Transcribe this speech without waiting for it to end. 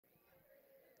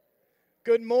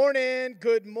Good morning.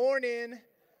 Good morning.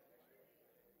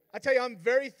 I tell you, I'm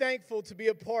very thankful to be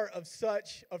a part of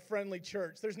such a friendly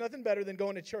church. There's nothing better than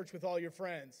going to church with all your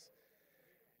friends.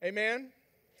 Amen?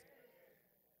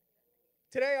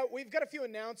 Today, we've got a few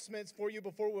announcements for you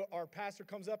before our pastor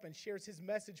comes up and shares his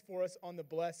message for us on the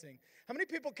blessing. How many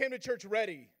people came to church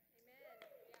ready?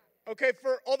 Okay,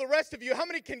 for all the rest of you, how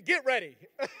many can get ready?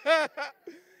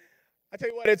 I tell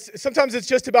you what, sometimes it's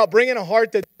just about bringing a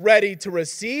heart that's ready to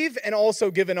receive and also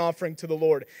give an offering to the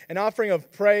Lord, an offering of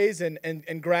praise and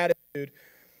gratitude.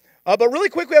 But really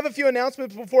quick, we have a few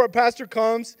announcements before our pastor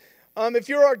comes. If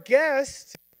you're our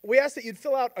guest, we ask that you'd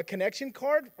fill out a connection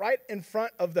card right in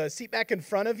front of the seat back in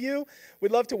front of you.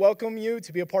 We'd love to welcome you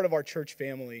to be a part of our church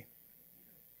family.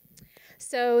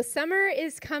 So summer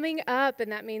is coming up,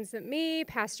 and that means that me,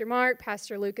 Pastor Mark,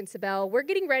 Pastor Luke, and Sabelle, we're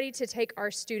getting ready to take our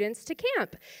students to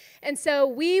camp. And so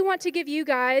we want to give you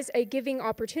guys a giving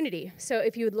opportunity. So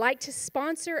if you would like to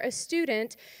sponsor a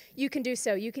student, you can do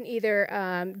so. You can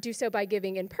either do so by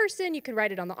giving in person, you can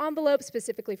write it on the envelope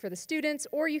specifically for the students,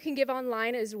 or you can give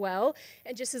online as well,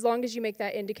 and just as long as you make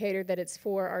that indicator that it's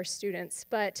for our students.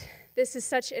 But this is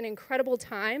such an incredible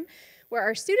time where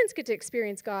our students get to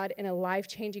experience God in a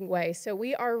life-changing way. So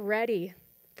we are ready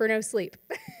for no sleep.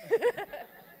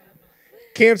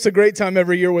 Camp's a great time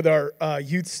every year with our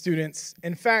youth students.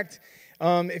 In fact,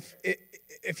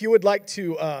 if you would like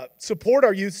to support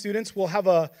our youth students, we'll have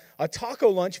a taco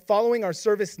lunch following our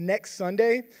service next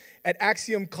Sunday at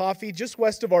Axiom Coffee, just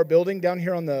west of our building, down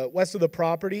here on the west of the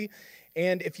property.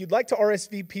 And if you'd like to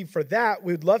RSVP for that,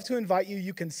 we'd love to invite you.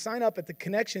 You can sign up at the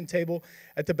connection table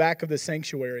at the back of the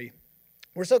sanctuary.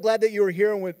 We're so glad that you are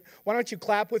here, and why don't you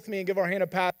clap with me and give our hand to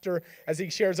Pastor as he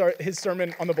shares his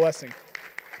sermon on the blessing.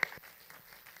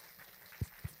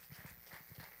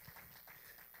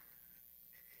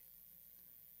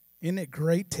 Isn't it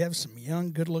great to have some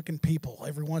young, good-looking people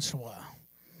every once in a while?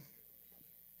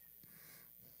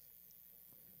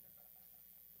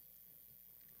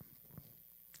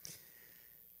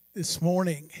 This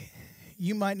morning,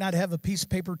 you might not have a piece of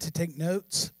paper to take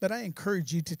notes, but I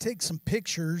encourage you to take some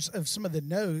pictures of some of the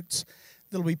notes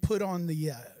that will be put on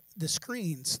the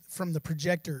screens from the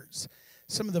projectors,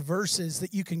 some of the verses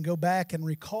that you can go back and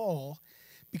recall,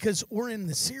 because we're in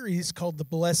the series called The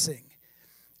Blessing.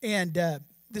 And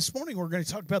this morning we're going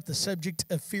to talk about the subject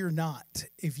of fear not.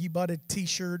 If you bought a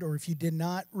t-shirt or if you did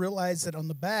not, realize that on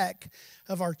the back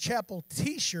of our chapel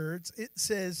t-shirts, it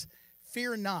says,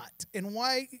 fear not. And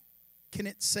why can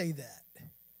it say that?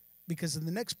 Because in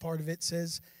the next part of it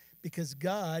says, because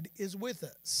God is with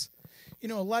us. You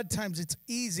know, a lot of times it's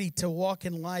easy to walk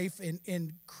in life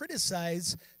and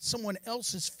criticize someone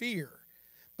else's fear.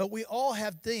 But we all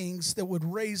have things that would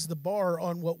raise the bar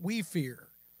on what we fear.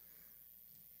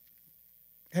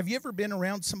 Have you ever been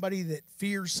around somebody that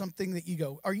fears something that you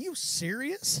go, are you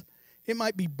serious? It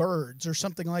might be birds or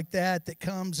something like that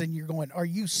comes and you're going, are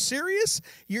you serious?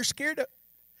 You're scared of...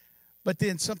 But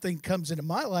then something comes into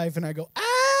my life and I go, ah!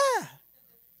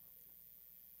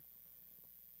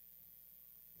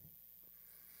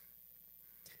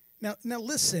 Now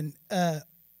listen,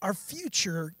 our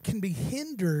future can be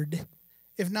hindered,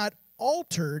 if not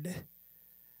altered,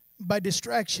 by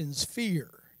distractions, fear.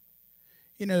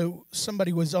 You know,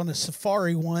 somebody was on a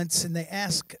safari once, and they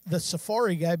asked the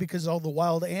safari guy, because all the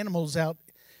wild animals out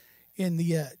in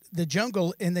the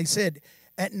jungle, and they said,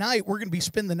 at night, we're going to be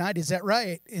spending the night, is that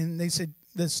right? And they said,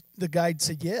 the guide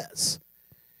said, yes.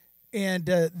 And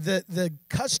the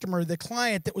customer, the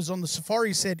client that was on the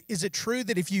safari said, is it true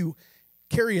that if you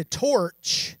carry a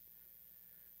torch,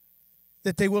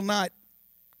 that they will not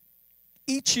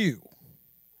eat you?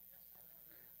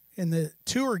 And the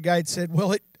tour guide said,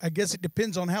 well, I guess it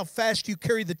depends on how fast you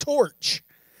carry the torch.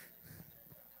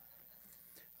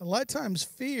 A lot of times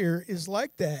fear is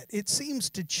like that. It seems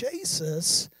to chase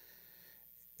us.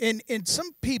 And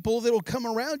some people that will come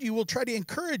around you will try to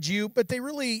encourage you, but they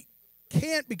really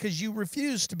can't because you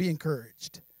refuse to be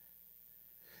encouraged.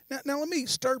 Now let me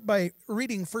start by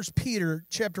reading 1 Peter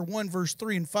chapter 1, verse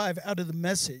 3 and 5 out of the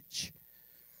Message.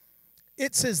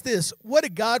 It says this, what a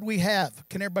God we have.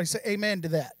 Can everybody say amen to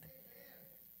that?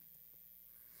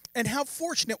 And how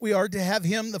fortunate we are to have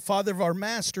him, the Father of our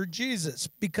Master, Jesus.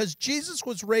 Because Jesus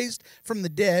was raised from the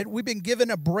dead, we've been given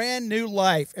a brand new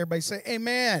life. Everybody say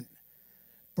amen.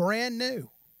 Brand new.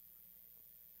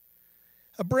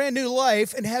 A brand new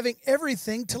life and having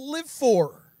everything to live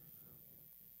for,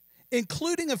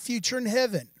 including a future in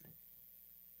heaven.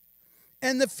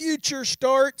 And the future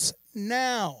starts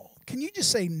now. Can you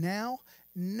just say now?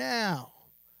 Now.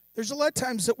 There's a lot of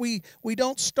times that we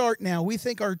don't start now. We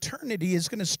think our eternity is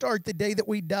going to start the day that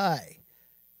we die.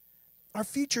 Our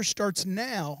future starts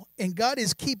now, and God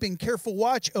is keeping careful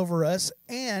watch over us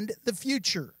and the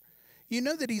future. You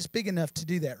know that He's big enough to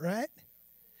do that, right?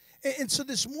 And so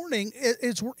this morning,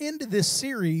 as we're into this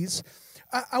series,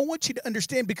 I want you to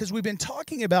understand, because we've been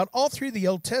talking about all through the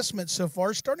Old Testament so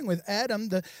far, starting with Adam,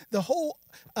 the whole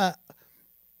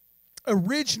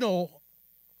original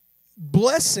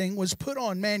blessing was put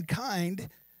on mankind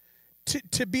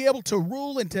to be able to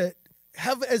rule and to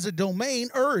have as a domain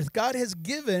earth. God has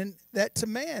given that to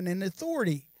man in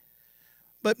authority.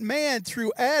 But man,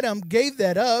 through Adam, gave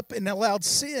that up and allowed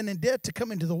sin and death to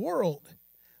come into the world.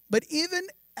 But even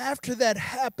after that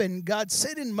happened, God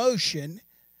set in motion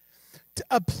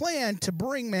a plan to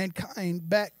bring mankind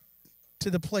back to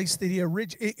the place that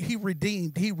He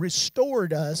redeemed. He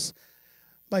restored us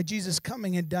by Jesus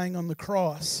coming and dying on the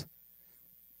cross.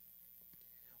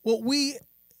 What we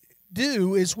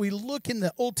do is we look in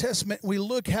the Old Testament, we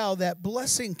look how that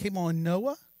blessing came on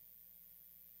Noah.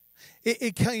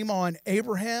 It came on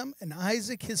Abraham and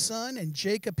Isaac, his son, and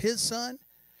Jacob, his son.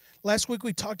 Last week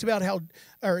we talked about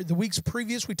the weeks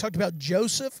previous, we talked about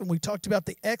Joseph, and we talked about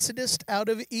the Exodus out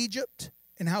of Egypt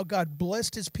and how God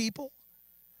blessed His people.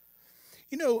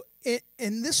 You know,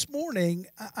 and this morning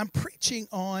I'm preaching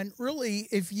on, really,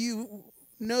 if you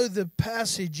know the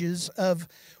passages of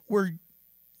where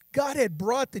God had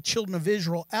brought the children of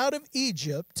Israel out of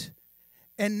Egypt,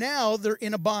 and now they're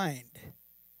in a bind.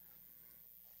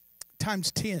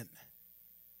 Times 10.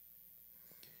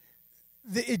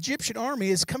 The Egyptian army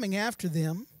is coming after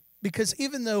them because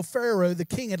even though Pharaoh, the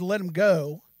king, had let them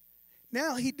go,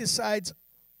 now he decides,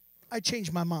 I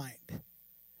changed my mind.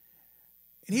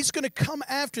 And he's going to come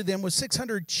after them with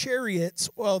 600 chariots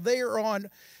while they are on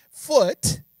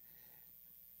foot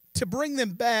to bring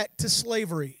them back to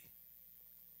slavery.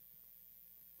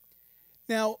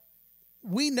 Now,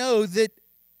 we know that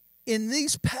in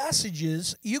these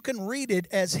passages, you can read it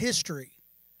as history,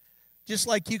 just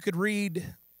like you could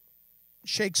read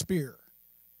Shakespeare.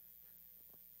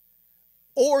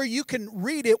 Or you can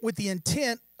read it with the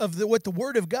intent of what the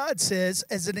Word of God says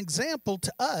as an example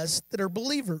to us that are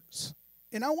believers.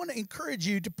 And I want to encourage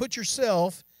you to put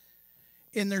yourself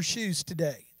in their shoes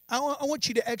today. I want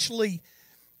you to actually,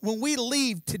 when we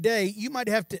leave today, you might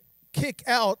have to kick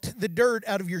out the dirt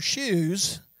out of your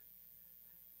shoes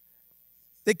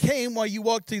that came while you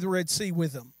walked through the Red Sea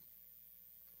with them.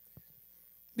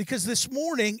 Because this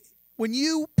morning, when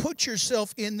you put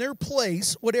yourself in their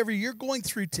place, whatever you're going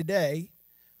through today,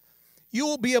 you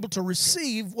will be able to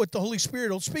receive what the Holy Spirit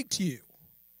will speak to you.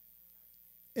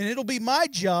 And it'll be my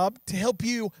job to help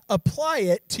you apply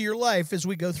it to your life as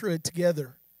we go through it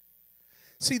together.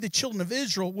 See, the children of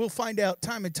Israel, we'll find out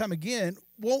time and time again,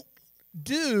 won't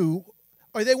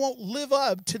they won't live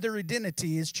up to their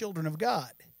identity as children of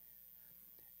God.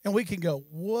 And we can go,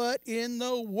 what in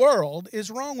the world is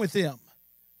wrong with them?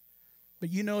 But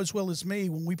you know as well as me,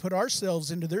 when we put ourselves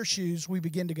into their shoes, we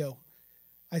begin to go,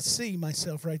 I see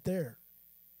myself right there.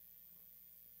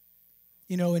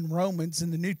 You know, in Romans,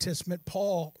 in the New Testament,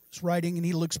 Paul is writing, and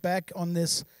he looks back on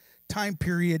this time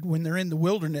period when they're in the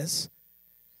wilderness,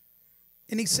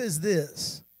 and he says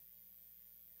this,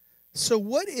 so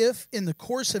what if in the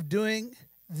course of doing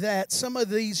that some of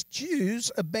these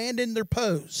Jews abandoned their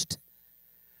post?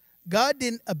 God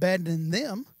didn't abandon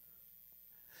them.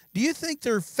 Do you think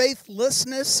their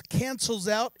faithlessness cancels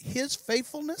out His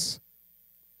faithfulness?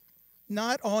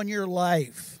 Not on your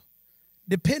life.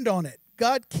 Depend on it.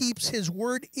 God keeps His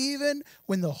word even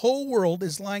when the whole world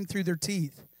is lying through their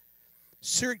teeth.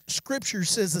 Scripture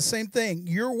says the same thing.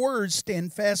 Your words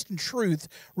stand fast in truth.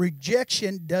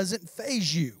 Rejection doesn't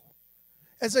faze you.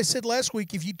 As I said last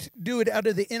week, if you do it out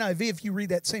of the NIV, if you read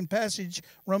that same passage,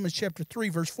 Romans chapter 3,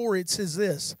 verse 4, it says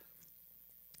this,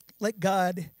 let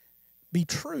God be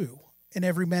true and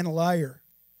every man a liar.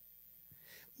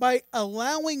 By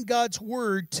allowing God's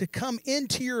word to come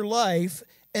into your life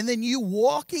and then you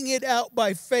walking it out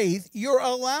by faith, you're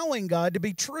allowing God to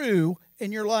be true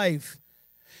in your life.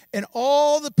 And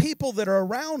all the people that are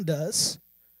around us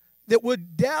that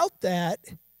would doubt that,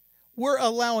 we're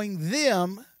allowing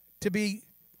them to be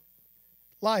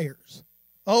liars.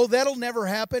 Oh, that'll never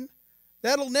happen.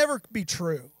 That'll never be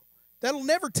true. That'll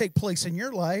never take place in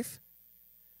your life.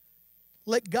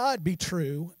 Let God be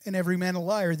true and every man a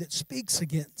liar that speaks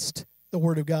against the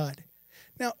Word of God.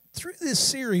 Now, through this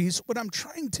series, what I'm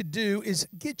trying to do is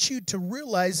get you to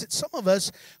realize that some of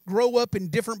us grow up in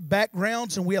different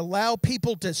backgrounds and we allow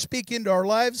people to speak into our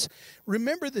lives.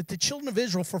 Remember that the children of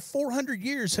Israel for 400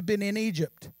 years have been in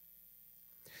Egypt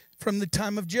from the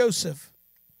time of Joseph.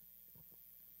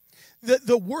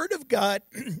 The Word of God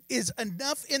is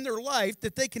enough in their life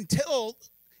that they can tell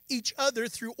each other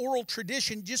through oral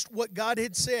tradition just what God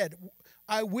had said.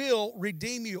 I will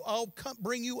redeem you. I'll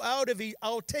bring you out of it.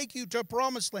 I'll take you to a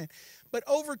promised land. But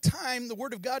over time, the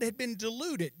Word of God had been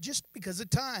diluted just because of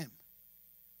time.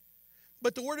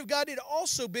 But the Word of God had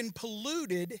also been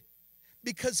polluted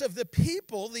because of the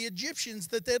people, the Egyptians,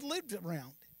 that they'd lived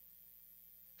around.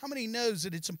 How many knows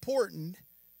that it's important,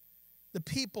 the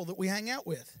people that we hang out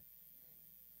with?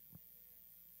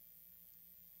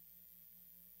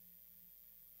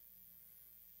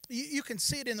 You can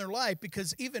see it in their life,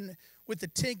 because even with the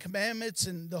Ten Commandments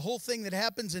and the whole thing that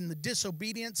happens in the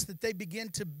disobedience, that they begin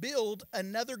to build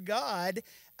another god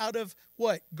out of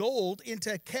what? Gold,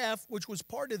 into a calf, which was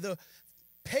part of the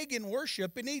pagan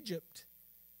worship in Egypt.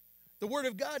 The Word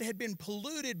of God had been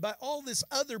polluted by all this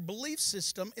other belief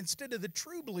system instead of the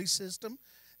true belief system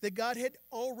that God had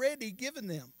already given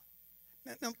them.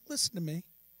 Now listen to me.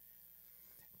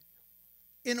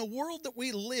 In a world that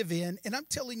we live in, and I'm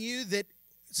telling you that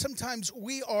sometimes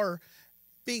we are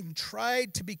being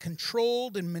tried to be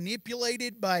controlled and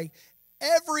manipulated by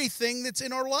everything that's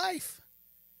in our life.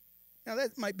 Now,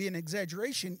 that might be an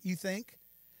exaggeration, you think,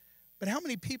 but how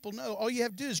many people know all you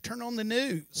have to do is turn on the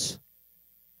news?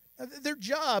 Now, their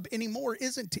job anymore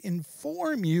isn't to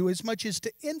inform you as much as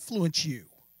to influence you.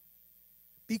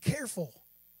 Be careful.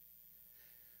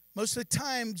 Most of the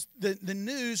times, the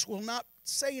news will not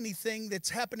say anything that's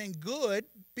happening good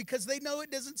because they know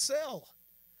it doesn't sell.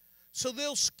 So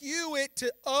they'll skew it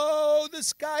to, oh, the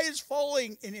sky is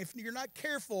falling. And if you're not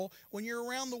careful, when you're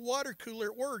around the water cooler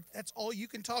at work, that's all you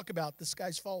can talk about, the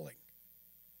sky's falling.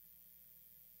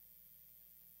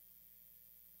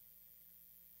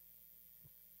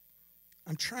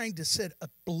 I'm trying to set a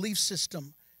belief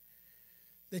system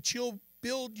that you'll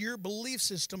build your belief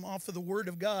system off of the Word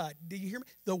of God. Do you hear me?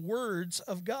 The words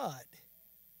of God.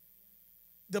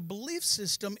 The belief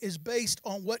system is based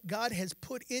on what God has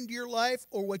put into your life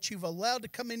or what you've allowed to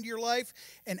come into your life.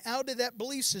 And out of that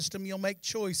belief system, you'll make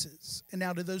choices. And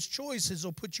out of those choices,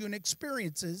 will put you in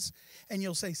experiences. And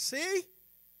you'll say, see?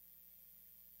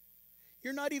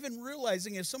 You're not even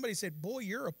realizing if somebody said, boy,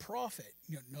 you're a prophet.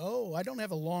 You know, no, I don't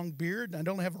have a long beard and I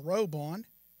don't have a robe on.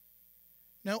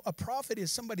 No, a prophet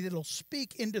is somebody that will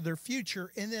speak into their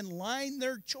future and then line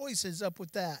their choices up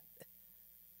with that.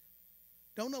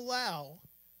 Don't allow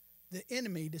the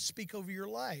enemy to speak over your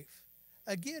life.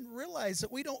 Again, realize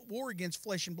that we don't war against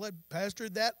flesh and blood. Pastor,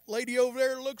 that lady over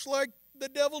there looks like the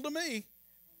devil to me.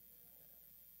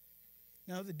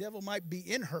 No, the devil might be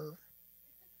in her,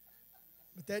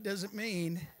 but that doesn't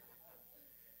mean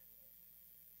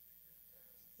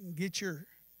get your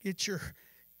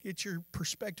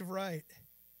perspective right.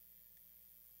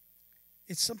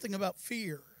 It's something about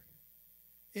fear.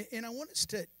 And I want us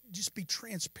to just be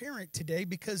transparent today,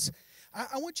 because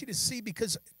I want you to see,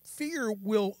 because fear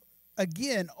will,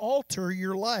 again, alter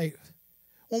your life.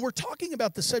 When we're talking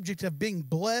about the subject of being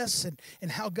blessed and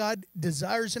how God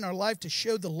desires in our life to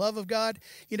show the love of God,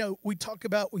 you know, we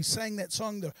sang that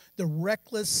song, the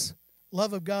reckless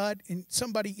love of God. And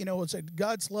somebody, you know, said,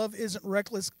 God's love isn't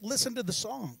reckless. Listen to the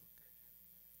song.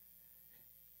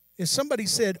 If somebody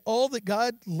said, all that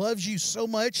God loves you so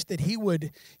much that he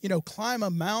would, you know, climb a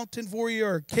mountain for you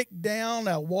or kick down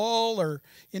a wall or,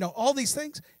 you know, all these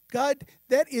things, God,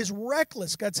 that is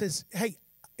reckless. God says, hey,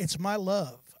 it's my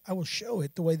love. I will show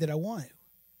it the way that I want it.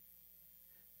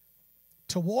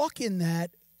 To walk in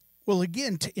that will,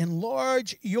 again, to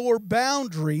enlarge your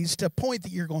boundaries to a point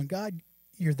that you're going, God,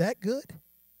 you're that good?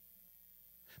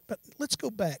 But let's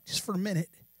go back just for a minute.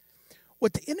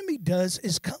 What the enemy does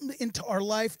is come into our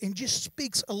life and just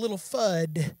speaks a little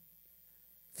FUD,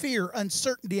 fear,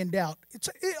 uncertainty, and doubt.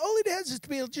 All it has is to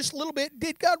be just a little bit.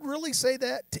 Did God really say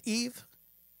that to Eve?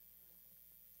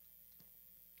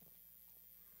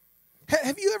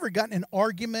 Have you ever gotten an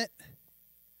argument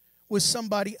with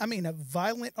somebody, I mean a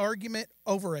violent argument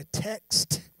over a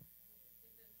text?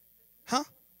 Huh?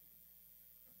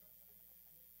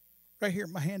 Right here,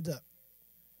 my hand's up.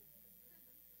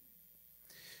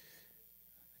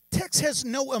 Text has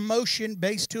no emotion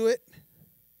base to it.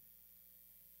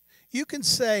 You can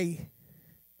say,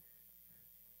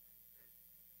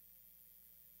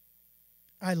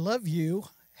 I love you,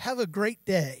 have a great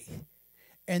day.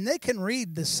 And they can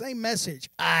read the same message,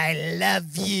 I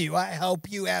love you, I hope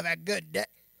you have a good day.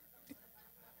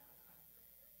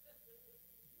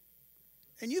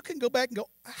 And you can go back and go,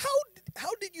 how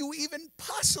did you even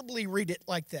possibly read it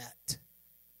like that?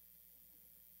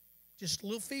 Just a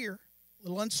little fear. A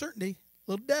little uncertainty,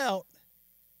 a little doubt.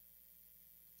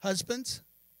 Husbands,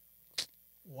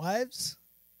 wives,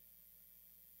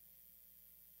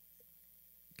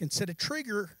 can set a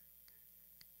trigger.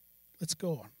 Let's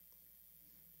go on.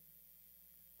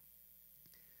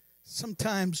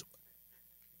 sometimes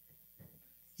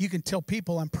you can tell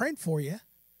people, I'm praying for you,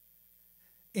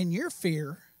 in your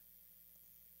fear,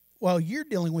 while you're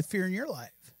dealing with fear in your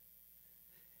life.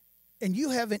 And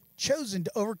you haven't chosen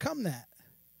to overcome that.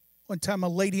 One time a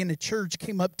lady in a church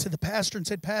came up to the pastor and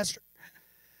said, Pastor,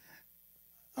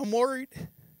 I'm worried.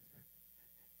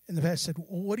 And the pastor said,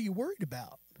 well, what are you worried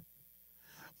about?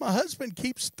 My husband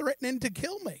keeps threatening to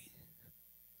kill me.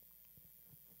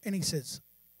 And he says,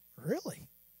 really?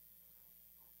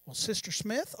 Well, Sister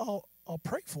Smith, I'll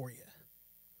pray for you.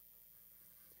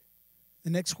 The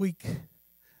next week,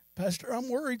 Pastor, I'm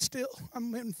worried still.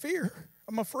 I'm in fear.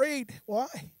 I'm afraid. Why?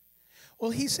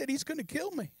 Well, he said he's going to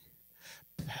kill me.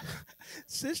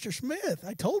 Sister Smith,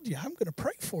 I told you, I'm going to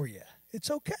pray for you. It's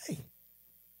okay.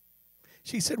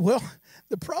 She said, well,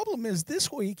 the problem is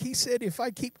this week, he said, if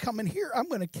I keep coming here,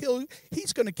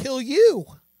 he's going to kill you.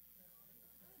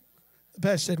 The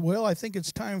pastor said, well, I think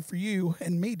it's time for you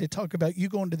and me to talk about you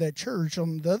going to that church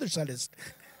on the other side of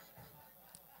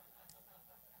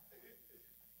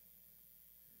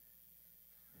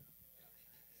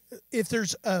If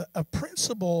there's a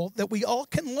principle that we all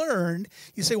can learn,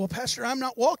 you say, well, Pastor, I'm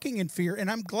not walking in fear,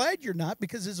 and I'm glad you're not,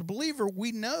 because as a believer,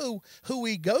 we know who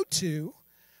we go to.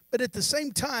 But at the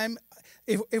same time,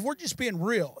 if we're just being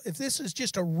real, if this is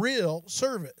just a real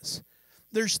service,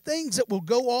 there's things that will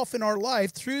go off in our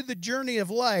life through the journey of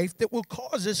life that will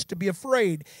cause us to be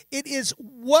afraid. It is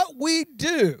what we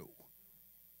do.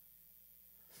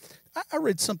 I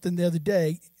read something the other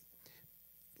day.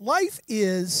 Life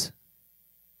is,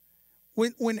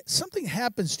 when something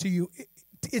happens to you,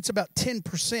 it's about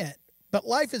 10%. But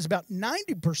life is about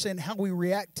 90% how we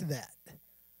react to that.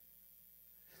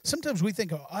 Sometimes we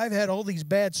think, oh, I've had all these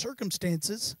bad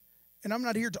circumstances, and I'm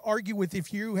not here to argue with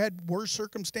if you had worse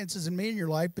circumstances than me in your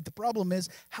life, but the problem is,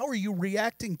 how are you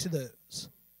reacting to those?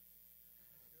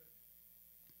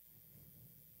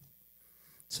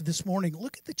 So this morning,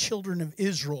 look at the children of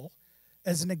Israel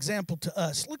as an example to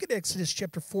us. Look at Exodus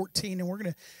chapter 14, and we're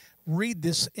going to read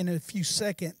this in a few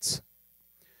seconds.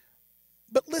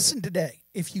 But listen today,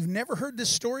 if you've never heard this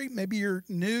story, maybe you're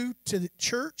new to the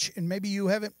church, and maybe you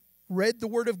haven't read the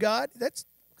Word of God, that's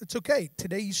okay.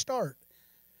 Today you start.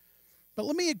 But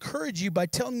let me encourage you by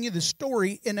telling you the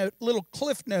story in a little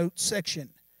Cliff Notes section.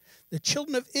 The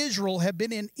children of Israel have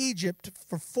been in Egypt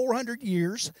for 400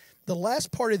 years. The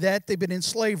last part of that, they've been in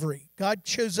slavery. God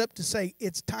shows up to say,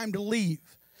 it's time to leave.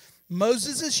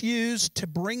 Moses is used to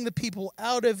bring the people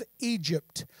out of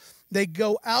Egypt. They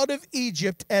go out of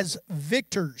Egypt as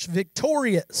victors,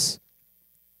 victorious.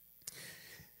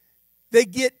 They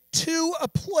get to a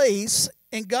place,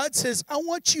 and God says, I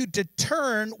want you to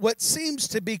turn what seems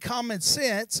to be common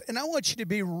sense, and I want you to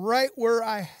be right where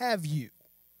I have you,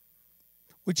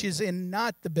 which is in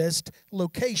not the best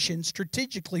location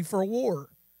strategically for a war.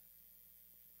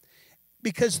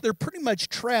 Because they're pretty much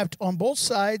trapped on both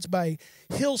sides by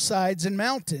hillsides and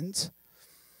mountains.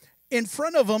 In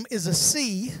front of them is a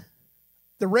sea,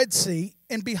 the Red Sea,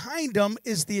 and behind them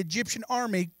is the Egyptian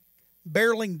army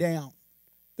barreling down.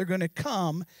 They're going to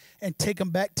come and take them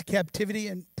back to captivity,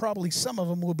 and probably some of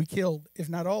them will be killed, if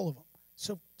not all of them.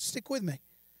 So stick with me.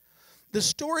 The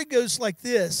story goes like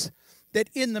this, that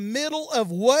in the middle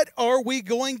of what are we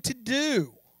going to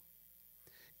do?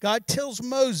 God tells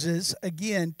Moses,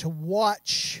 again, to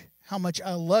watch how much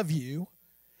I love you.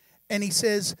 And he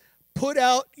says, put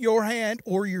out your hand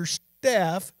or your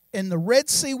staff, and the Red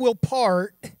Sea will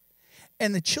part,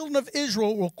 and the children of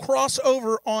Israel will cross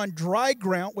over on dry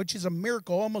ground, which is a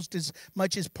miracle almost as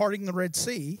much as parting the Red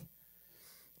Sea.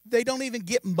 They don't even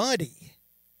get muddy.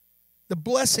 The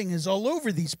blessing is all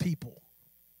over these people.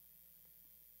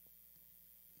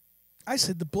 I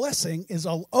said the blessing is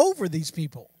all over these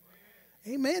people.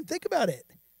 Amen. Think about it.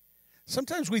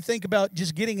 Sometimes we think about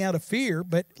just getting out of fear,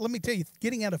 but let me tell you,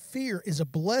 getting out of fear is a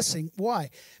blessing.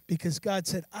 Why? Because God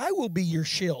said, I will be your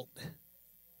shield.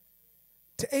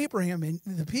 To Abraham and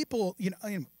the people,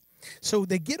 so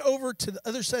they get over to the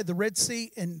other side of the Red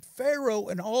Sea, and Pharaoh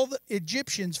and all the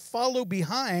Egyptians follow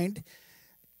behind.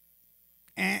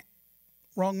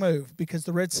 Wrong move, because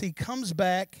the Red Sea comes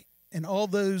back, and all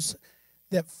those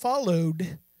that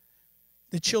followed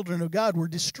the children of God were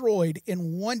destroyed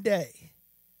in one day,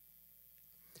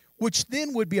 which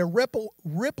then would be a ripple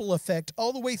effect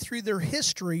all the way through their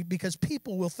history, because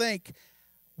people will think,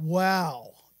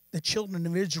 wow, the children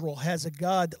of Israel has a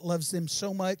God that loves them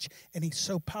so much, and he's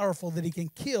so powerful that he can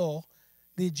kill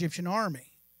the Egyptian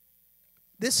army.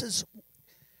 This is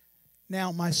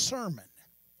now my sermon.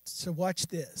 So watch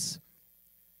this.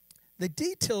 The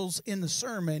details in the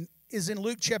sermon is in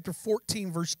Luke chapter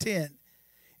 14, verse 10.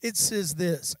 It says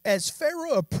this, as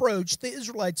Pharaoh approached, the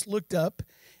Israelites looked up,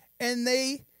 and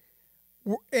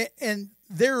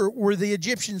there were the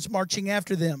Egyptians marching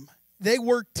after them. They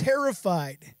were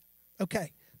terrified.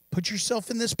 Okay, put yourself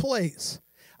in this place.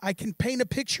 I can paint a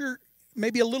picture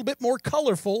maybe a little bit more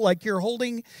colorful, like you're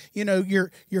holding, your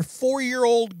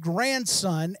 4-year-old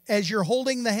grandson as you're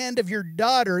holding the hand of your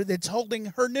daughter that's holding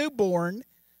her newborn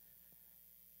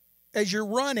as you're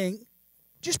running.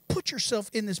 Just put yourself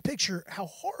in this picture, how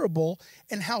horrible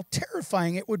and how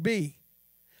terrifying it would be.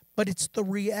 But it's the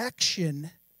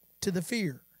reaction to the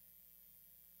fear.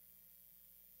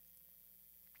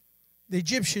 The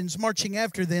Egyptians marching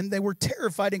after them, they were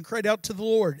terrified and cried out to the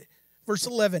Lord. Verse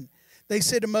 11, they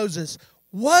said to Moses,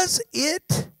 "Was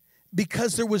it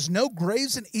because there was no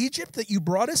graves in Egypt that you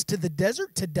brought us to the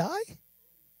desert to die?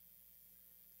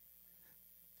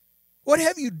 What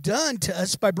have you done to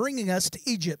us by bringing us to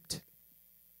Egypt?"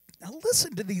 Now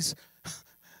listen to these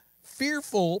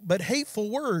fearful but hateful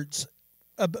words.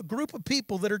 A group of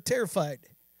people that are terrified.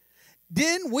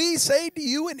 "Didn't we say to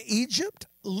you in Egypt,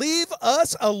 leave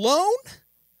us alone?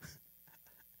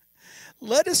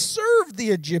 Let us serve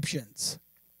the Egyptians.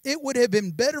 It would have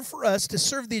been better for us to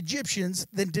serve the Egyptians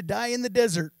than to die in the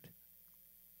desert."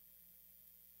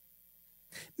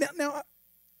 Now,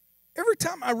 every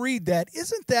time I read that,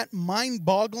 isn't that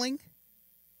mind-boggling?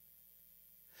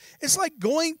 It's like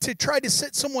going to try to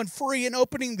set someone free and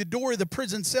opening the door of the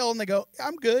prison cell and they go,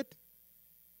 "I'm good.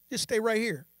 Just stay right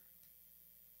here."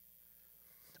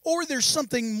 Or there's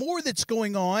something more that's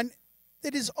going on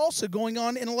that is also going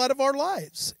on in a lot of our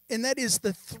lives, and that is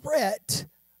the threat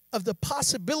of the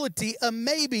possibility of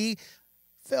maybe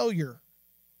failure.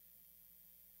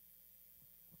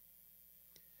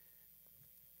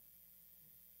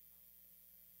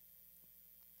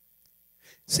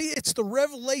 See, it's the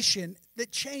revelation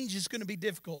that change is going to be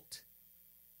difficult.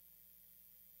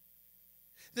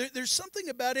 There's something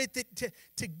about it that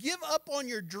to give up on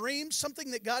your dreams,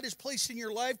 something that God has placed in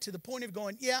your life to the point of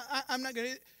going, yeah, I'm not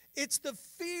going to. It's the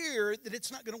fear that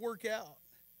it's not going to work out.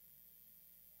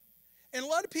 And a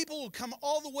lot of people will come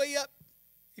all the way up,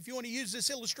 if you want to use this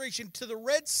illustration, to the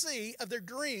Red Sea of their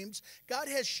dreams. God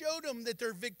has showed them that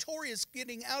they're victorious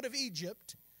getting out of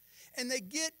Egypt. And they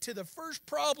get to the first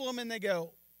problem and they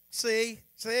go, see,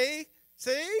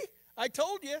 I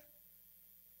told you.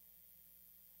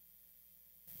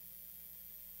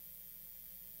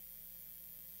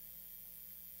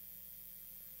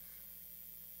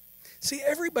 See,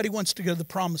 everybody wants to go to the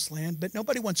promised land, but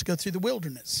nobody wants to go through the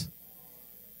wilderness.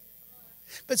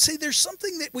 But see, there's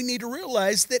something that we need to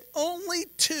realize, that only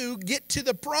to get to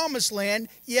the promised land,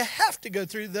 you have to go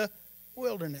through the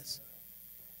wilderness.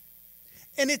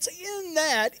 And it's in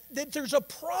that there's a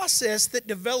process that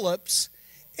develops,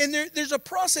 and there's a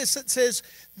process that says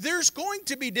there's going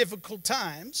to be difficult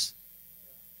times,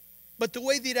 but the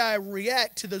way that I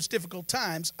react to those difficult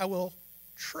times, I will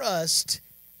trust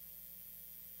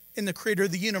in the creator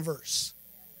of the universe.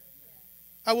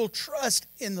 I will trust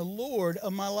in the Lord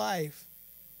of my life,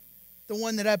 the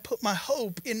one that I put my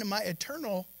hope into my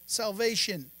eternal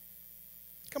salvation.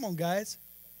 Come on, guys.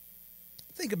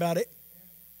 Think about it.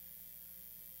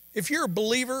 If you're a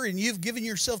believer and you've given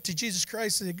yourself to Jesus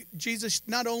Christ, Jesus,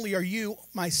 not only are you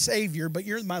my Savior, but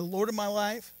you're my Lord of my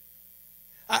life.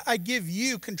 I give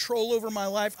you control over my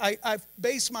life. I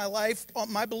base my life on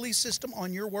my belief system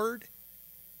on your word.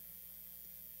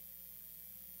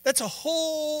 That's a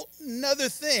whole nother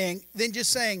thing than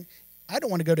just saying, I don't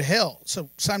want to go to hell, so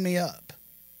sign me up.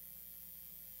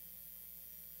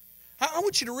 I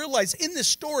want you to realize in this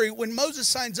story, when Moses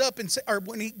signs up, or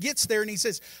when he gets there and he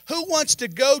says, who wants to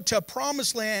go to a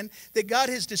promised land that God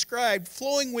has described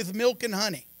flowing with milk and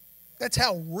honey? That's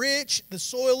how rich the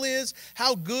soil is,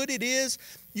 how good it is.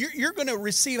 You're going to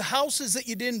receive houses that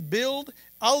you didn't build,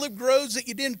 olive groves that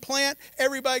you didn't plant.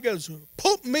 Everybody goes,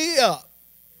 put me up.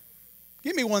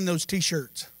 Give me one of those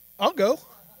t-shirts. I'll go.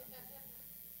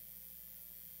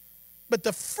 But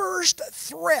the first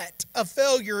threat of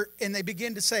failure, and they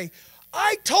begin to say,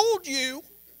 I told you,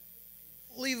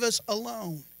 leave us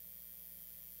alone.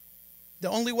 The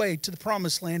only way to the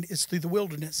promised land is through the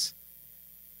wilderness.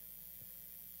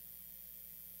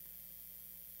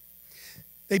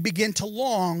 They begin to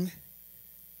long,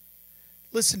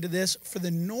 listen to this, for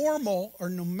the normal or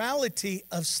normality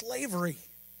of slavery.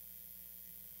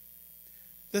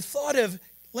 The thought of,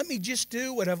 let me just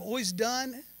do what I've always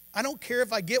done. I don't care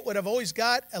if I get what I've always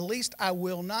got. At least I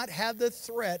will not have the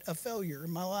threat of failure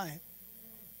in my life.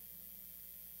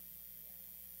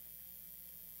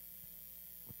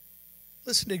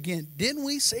 Listen again. Didn't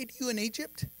we say to you in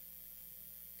Egypt,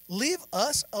 leave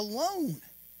us alone.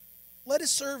 Let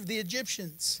us serve the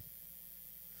Egyptians.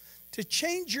 To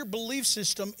change your belief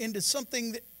system into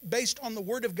something based on the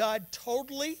Word of God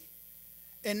totally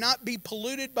and not be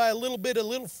polluted by a little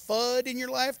FUD in your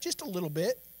life, just a little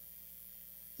bit.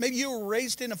 Maybe you were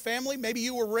raised in a family, maybe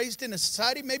you were raised in a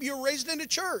society, maybe you were raised in a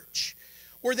church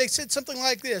where they said something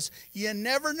like this: you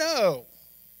never know.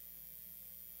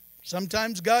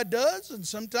 Sometimes God does and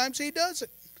sometimes He doesn't.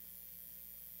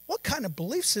 What kind of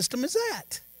belief system is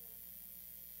that?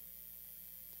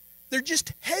 They're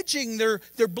just hedging their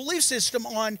belief system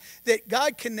on that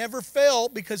God can never fail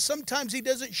because sometimes He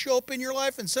doesn't show up in your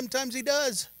life and sometimes He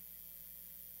does.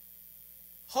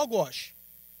 Hogwash.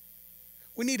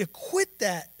 We need to quit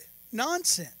that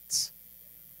nonsense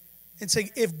and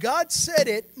say, if God said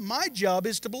it, my job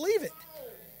is to believe it.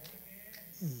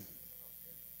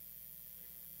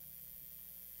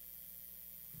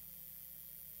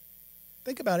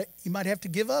 Think about it. You might have to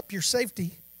give up your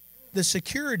safety, the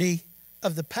security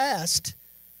of the past,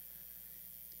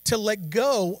 to let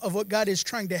go of what God is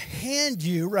trying to hand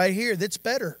you right here that's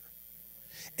better.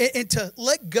 And to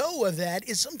let go of that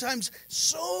is sometimes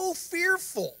so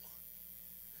fearful,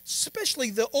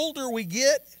 especially the older we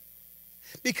get,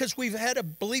 because we've had a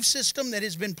belief system that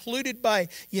has been polluted by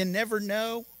you never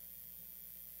know.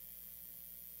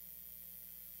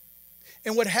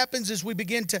 And what happens is we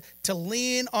begin to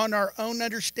lean on our own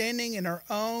understanding and our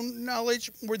own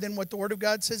knowledge more than what the Word of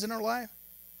God says in our life.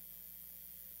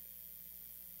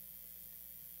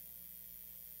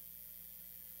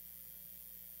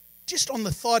 Just on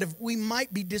the thought of we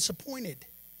might be disappointed.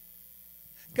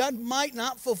 God might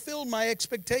not fulfill my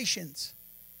expectations.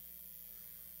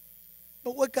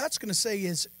 But what God's going to say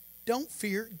is, don't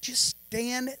fear, just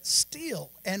stand still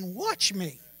and watch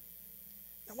me.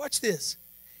 Now watch this.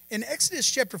 In Exodus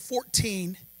chapter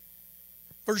 14,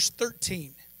 verse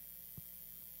 13,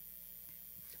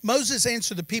 Moses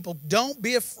answered the people, don't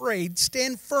be afraid,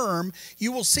 stand firm.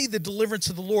 You will see the deliverance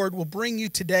of the Lord will bring you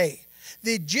today.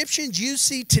 The Egyptians you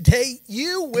see today,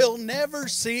 you will never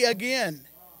see again.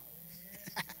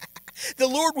 The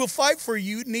Lord will fight for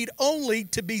you, need only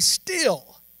to be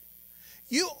still.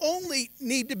 You only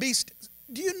need to be still.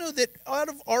 Do you know that out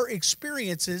of our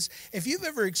experiences, if you've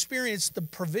ever experienced the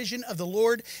provision of the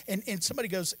Lord and somebody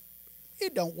goes,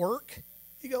 it don't work,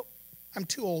 you go, I'm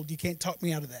too old, you can't talk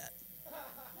me out of that.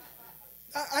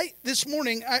 This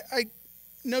morning, I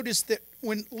noticed that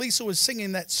when Lisa was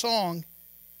singing that song,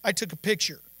 I took a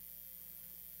picture.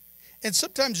 And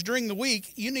sometimes during the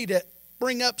week, you need to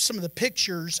bring up some of the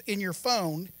pictures in your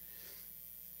phone.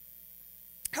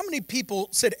 How many people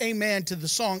said amen to the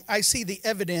song, I see the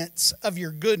evidence of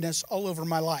your goodness all over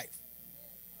my life?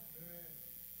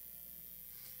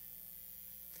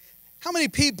 How many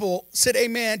people said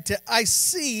amen to I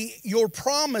see your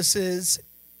promises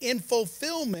in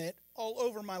fulfillment all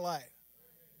over my life?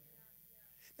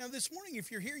 Now this morning,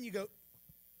 if you're here and you go,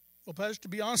 well, Pastor, to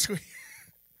be honest with you,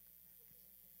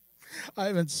 I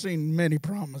haven't seen many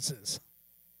promises.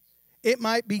 It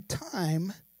might be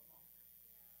time.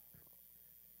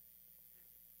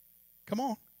 Come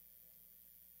on.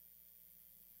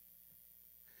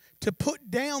 To put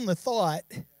down the thought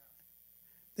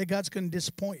that God's going to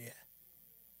disappoint you.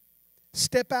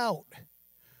 Step out.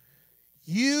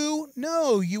 You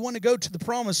know you want to go to the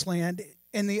promised land,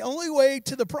 and the only way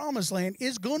to the promised land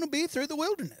is going to be through the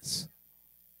wilderness.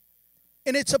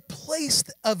 And it's a place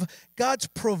of God's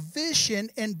provision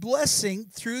and blessing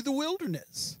through the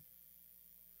wilderness.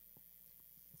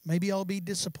 Maybe I'll be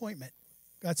disappointment.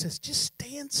 God says, just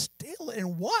stand still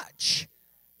and watch.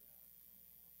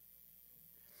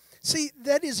 See,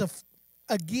 that is,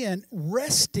 again,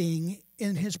 resting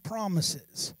in His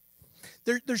promises.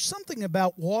 There's something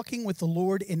about walking with the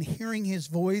Lord and hearing His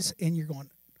voice, and you're going,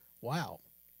 wow.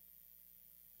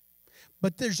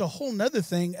 But there's a whole nother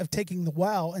thing of taking the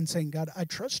wow and saying, God, I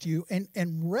trust you, and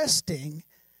resting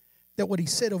that what He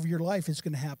said over your life is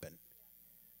going to happen.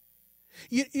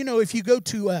 You know, if you go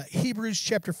to Hebrews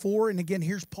chapter 4, and again,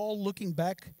 here's Paul looking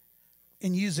back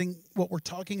and using what we're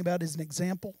talking about as an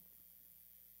example.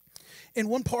 In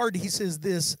one part, he says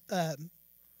this,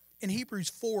 in Hebrews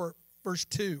 4, verse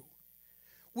 2,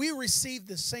 we received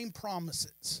the same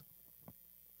promises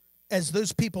as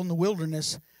those people in the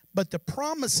wilderness, but the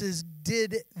promises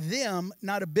did them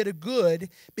not a bit of good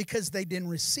because they didn't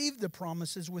receive the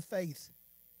promises with faith.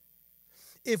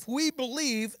 If we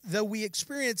believe, though we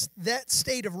experience that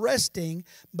state of resting,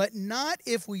 but not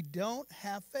if we don't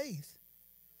have faith.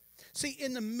 See,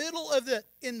 in the middle of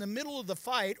the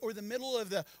fight, or the middle of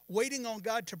the waiting on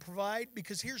God to provide,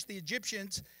 because here's the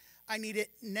Egyptians, I need it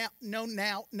now. No,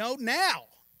 now. No, now.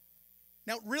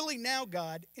 Now, really now,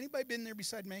 God. Anybody been there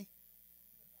beside me?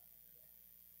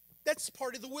 That's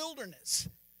part of the wilderness.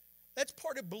 That's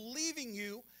part of believing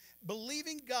you,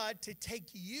 believing God to take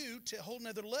you to a whole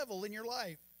nother level in your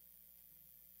life.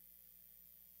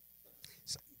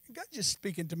 So God just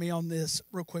speaking to me on this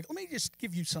real quick. Let me just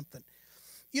give you something.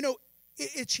 You know,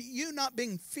 it's you not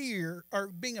being fear or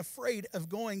being afraid of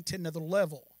going to another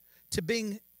level, to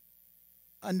being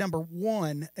a number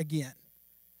one again.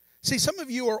 See, some of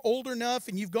you are old enough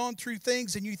and you've gone through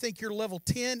things and you think you're level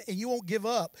 10 and you won't give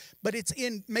up. But it's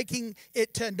in making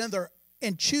it to another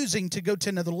and choosing to go to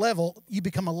another level, you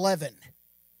become 11.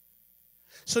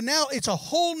 So now it's a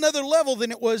whole nother level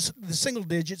than it was the single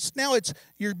digits. Now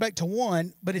you're back to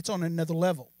 1, but it's on another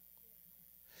level.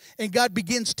 And God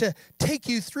begins to take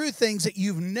you through things that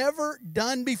you've never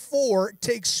done before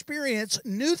to experience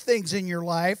new things in your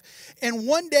life. And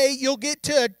one day you'll get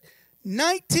to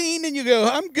 19 and you go,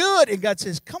 I'm good. And God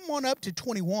says, come on up to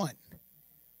 21.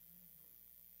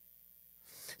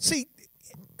 See,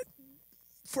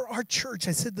 for our church,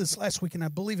 I said this last week and I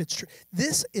believe it's true.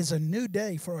 This is a new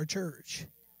day for our church.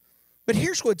 But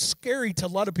here's what's scary to a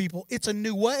lot of people. It's a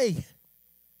new way.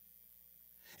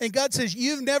 And God says,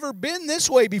 you've never been this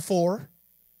way before.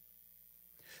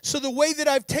 So the way that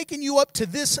I've taken you up to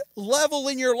this level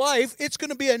in your life, it's going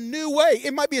to be a new way.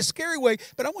 It might be a scary way,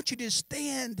 but I want you to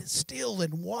stand still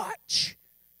and watch.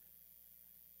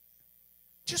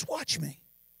 Just watch me.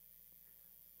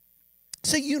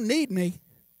 See, you need me.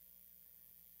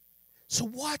 So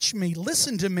watch me,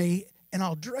 listen to me, and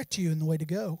I'll direct you in the way to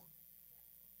go.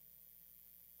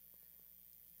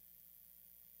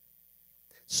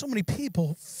 So many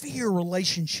people fear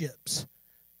relationships.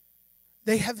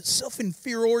 They have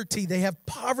self-inferiority. They have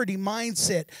poverty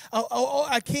mindset.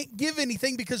 I can't give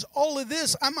anything because all of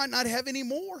this, I might not have any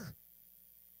more.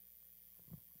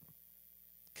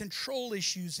 Control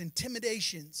issues,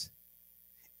 intimidations.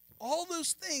 All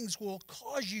those things will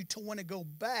cause you to want to go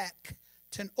back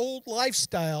to an old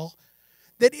lifestyle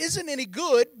that isn't any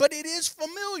good, but it is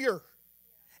familiar.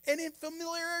 And in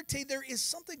familiarity, there is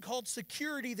something called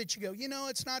security that you go, you know,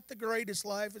 it's not the greatest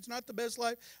life, it's not the best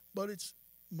life, but it's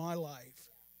my life.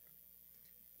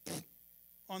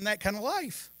 On that kind of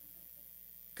life.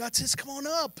 God says, come on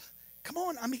up. Come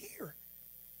on, I'm here.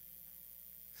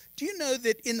 Do you know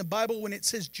that in the Bible when it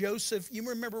says Joseph, you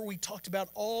remember we talked about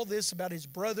all this about his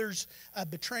brothers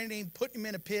betraying him, putting him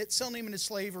in a pit, selling him into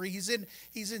slavery. He's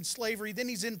in slavery, then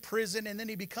he's in prison, and then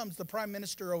he becomes the prime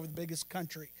minister over the biggest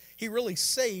country. He really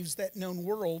saves that known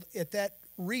world at that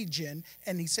region,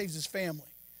 and he saves his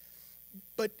family.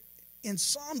 But in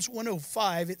Psalms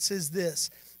 105, it says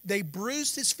this, they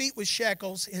bruised his feet with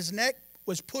shackles, his neck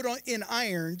was put on in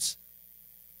irons.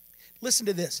 Listen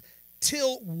to this.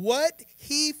 Till what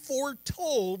he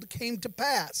foretold came to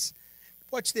pass.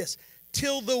 Watch this.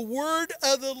 Till the word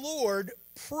of the Lord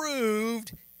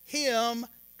proved him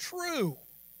true.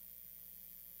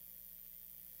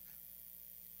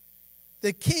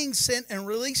 The king sent and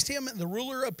released him, and the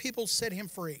ruler of people set him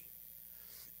free.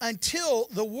 Until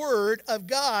the word of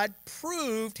God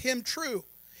proved him true.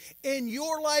 In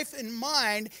your life and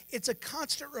mine, it's a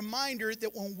constant reminder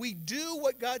that when we do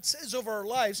what God says over our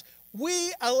lives,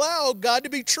 we allow God to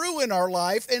be true in our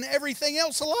life and everything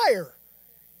else a liar.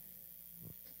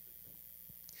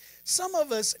 Some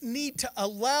of us need to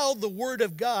allow the Word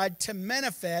of God to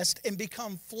manifest and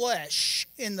become flesh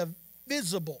in the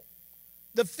visible,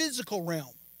 the physical realm.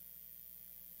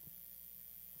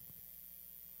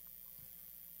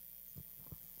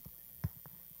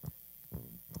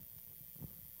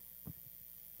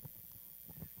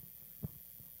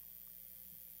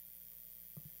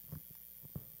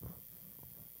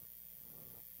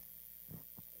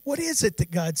 What is it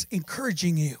that God's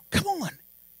encouraging you? Come on.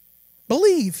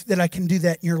 Believe that I can do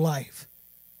that in your life.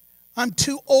 I'm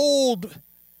too old.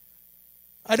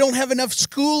 I don't have enough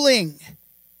schooling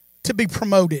to be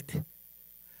promoted.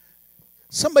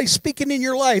 Somebody speaking in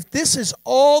your life, this is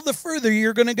all the further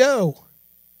you're going to go.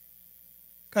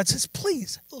 God says,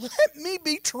 please, let me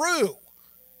be true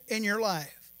in your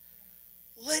life.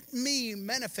 Let me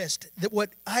manifest that what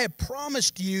I have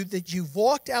promised you that you've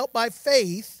walked out by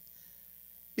faith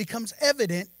becomes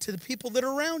evident to the people that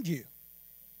are around you.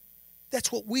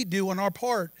 That's what we do on our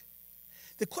part.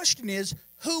 The question is,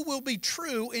 who will be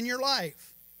true in your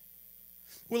life?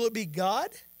 Will it be God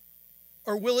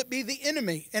or will it be the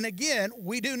enemy? And again,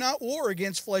 we do not war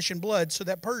against flesh and blood, so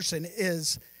that person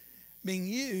is being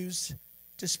used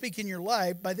to speak in your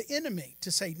life by the enemy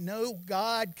to say, no,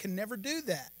 God can never do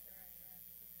that.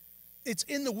 It's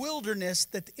in the wilderness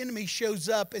that the enemy shows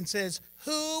up and says,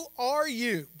 who are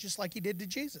you? Just like he did to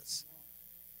Jesus.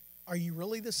 Are you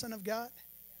really the Son of God?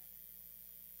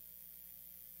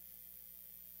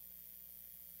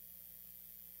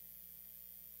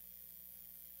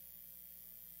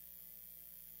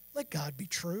 Let God be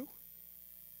true.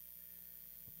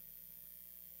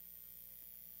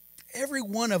 Every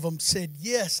one of them said,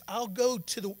 yes, I'll go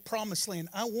to the promised land.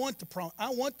 I want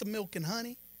the milk and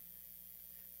honey.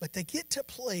 But they get to a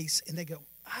place and they go,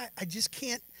 I just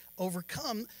can't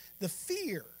overcome the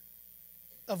fear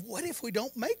of what if we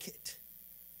don't make it?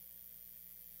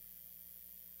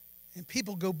 And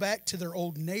people go back to their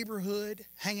old neighborhood,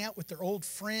 hang out with their old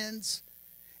friends,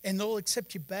 and they'll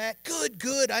accept you back.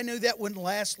 Good. I knew that wouldn't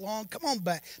last long. Come on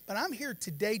back. But I'm here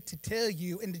today to tell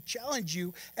you and to challenge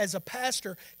you as a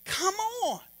pastor, come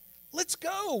on, let's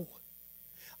go.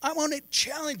 I want to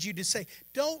challenge you to say,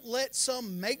 don't let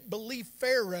some make-believe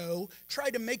Pharaoh try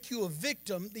to make you a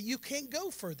victim that you can't go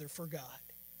further for God.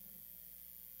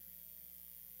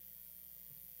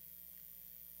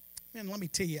 Man, let me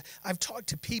tell you, I've talked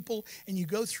to people and you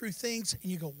go through things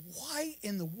and you go, why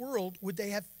in the world would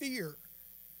they have fear?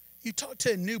 You talk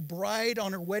to a new bride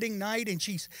on her wedding night and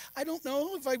she's, I don't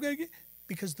know if I'm going to get,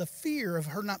 because the fear of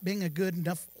her not being a good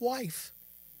enough wife.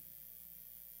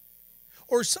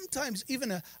 Or sometimes even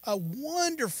a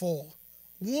wonderful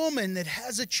woman that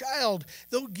has a child,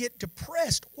 they'll get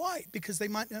depressed. Why? Because they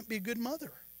might not be a good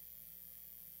mother.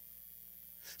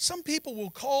 Some people will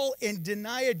call and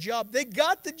deny a job. They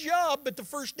got the job, but the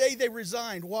first day they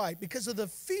resigned. Why? Because of the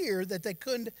fear that they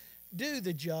couldn't do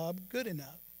the job good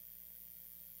enough.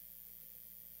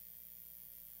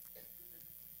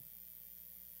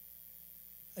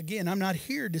 Again, I'm not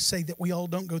here to say that we all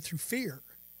don't go through fear.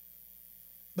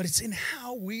 But it's in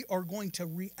how we are going to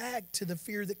react to the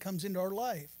fear that comes into our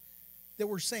life. That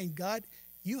we're saying, God,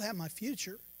 you have my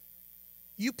future.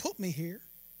 You put me here.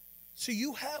 So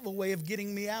you have a way of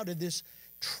getting me out of this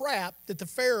trap that the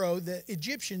Pharaoh, the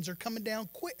Egyptians are coming down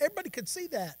quick. Everybody could see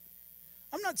that.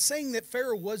 I'm not saying that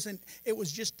Pharaoh it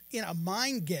was just in a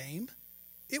mind game.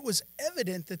 It was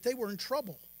evident that they were in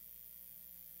trouble.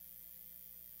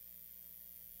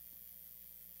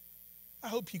 I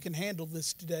hope you can handle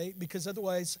this today, because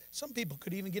otherwise some people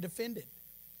could even get offended.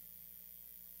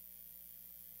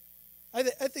 I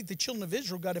think the children of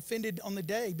Israel got offended on the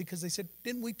day because they said,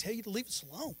 didn't we tell you to leave us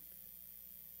alone?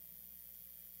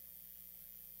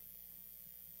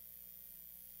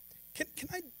 Can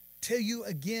I tell you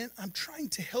again, I'm trying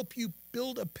to help you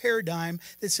build a paradigm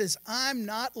that says, I'm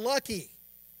not lucky,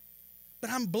 but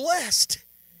I'm blessed.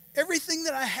 Everything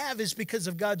that I have is because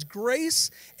of God's grace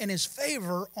and His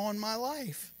favor on my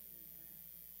life.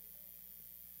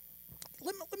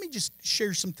 Let me just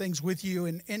share some things with you,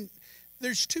 and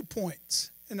there's 2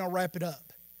 points, and I'll wrap it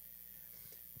up.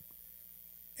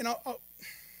 And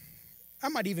I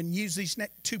might even use these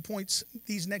next 2 points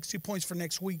for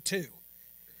next week too.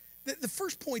 The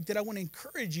first point that I want to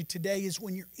encourage you today is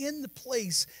when you're in the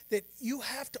place that you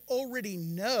have to already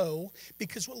know,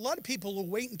 because a lot of people will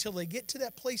wait until they get to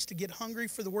that place to get hungry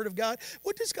for the Word of God.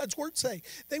 What does God's Word say?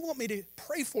 They want me to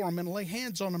pray for them and lay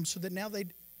hands on them so that now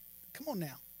come on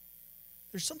now.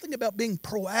 There's something about being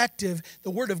proactive. The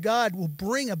Word of God will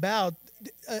bring about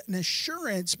an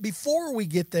assurance before we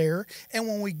get there. And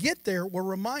when we get there, we're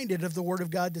reminded of the Word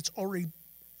of God that's already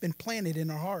been planted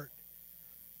in our heart.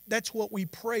 That's what we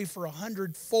pray for,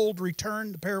 100-fold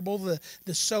return, the parable of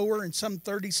the sower, and some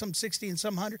 30, some 60, and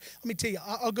some 100. Let me tell you,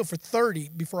 I'll go for 30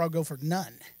 before I'll go for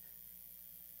none.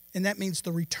 And that means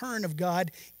the return of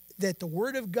God, that the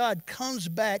Word of God comes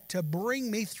back to bring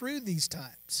me through these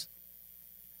times.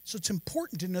 So it's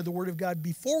important to know the Word of God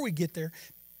before we get there,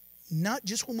 not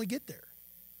just when we get there.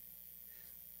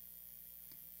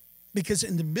 Because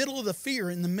in the middle of the fear,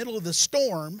 in the middle of the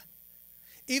storm,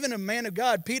 even a man of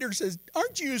God, Peter says,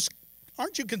 aren't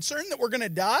you concerned that we're going to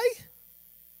die?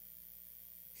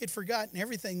 He'd forgotten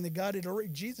everything that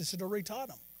Jesus had already taught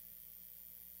him.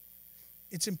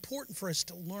 It's important for us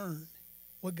to learn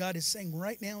what God is saying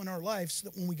right now in our lives so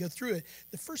that when we go through it,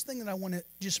 the first thing that I want to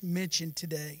just mention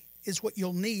today is what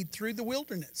you'll need through the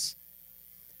wilderness.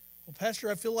 Well, Pastor,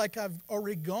 I feel like I've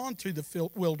already gone through the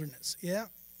wilderness. Yeah,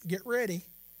 get ready.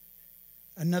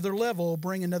 Another level will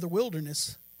bring another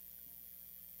wilderness.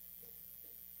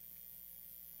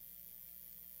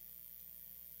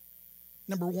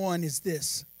 Number one is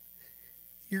this.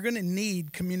 You're going to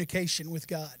need communication with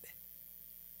God.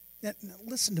 Now,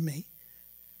 listen to me.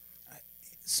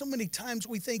 So many times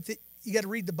we think that you got to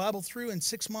read the Bible through in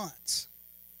 6 months.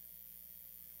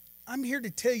 I'm here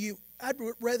to tell you, I'd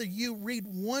rather you read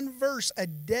one verse a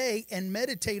day and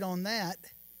meditate on that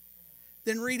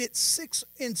than read it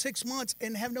in 6 months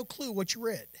and have no clue what you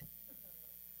read.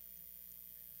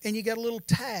 And you got a little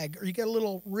tag, or you got a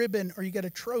little ribbon, or you got a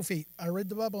trophy. I read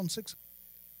the Bible in 6.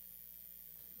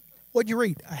 What'd you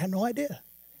read? I had no idea.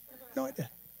 No idea.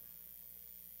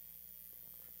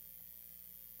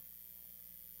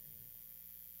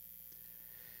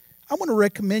 I want to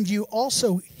recommend you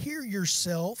also hear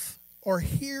yourself or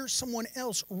hear someone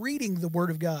else reading the Word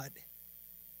of God.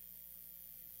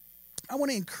 I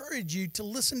want to encourage you to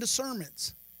listen to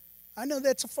sermons. I know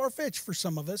that's a far-fetched for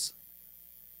some of us,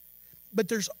 but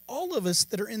there's all of us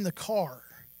that are in the car.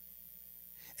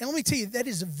 And let me tell you, that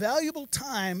is a valuable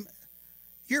time.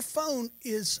 Your phone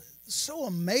is so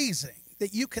amazing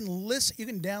that you can listen, you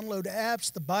can download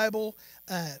apps, the Bible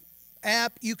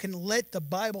app, you can let the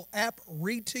Bible app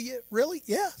read to you. Really?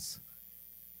 Yes.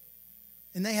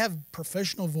 And they have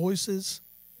professional voices.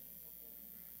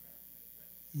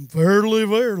 Verily,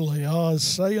 verily, I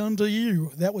say unto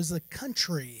you. That was the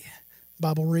country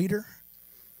Bible reader.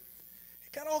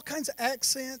 It got all kinds of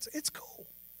accents. It's cool.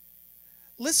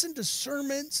 Listen to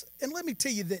sermons. And let me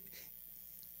tell you that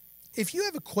if you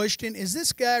have a question, is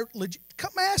this guy legit?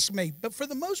 Come ask me. But for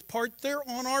the most part, they're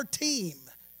on our team.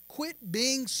 Quit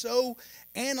being so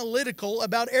analytical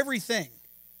about everything.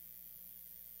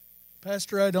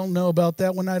 Pastor, I don't know about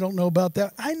that one. I don't know about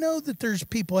that. I know that there's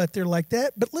people out there like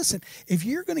that. But listen, if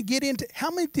you're going to get into,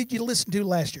 how many did you listen to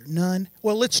last year? None?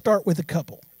 Well, let's start with a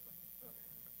couple.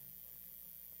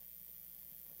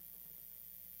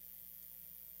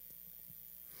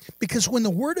 Because when the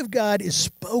Word of God is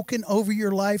spoken over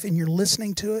your life and you're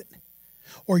listening to it,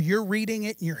 or you're reading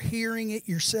it and you're hearing it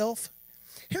yourself,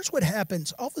 here's what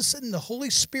happens. All of a sudden, the Holy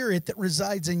Spirit that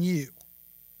resides in you.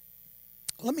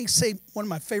 Let me say one of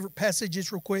my favorite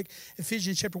passages real quick.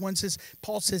 Ephesians chapter 1 says,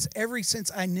 Paul says, ever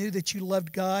since I knew that you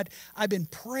loved God, I've been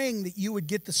praying that you would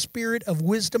get the spirit of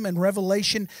wisdom and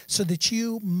revelation so that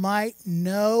you might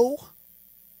know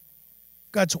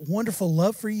God's wonderful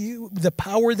love for you. The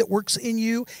power that works in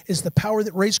you is the power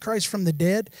that raised Christ from the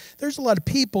dead. There's a lot of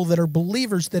people that are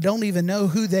believers that don't even know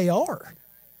who they are,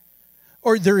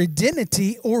 or their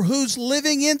identity, or who's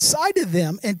living inside of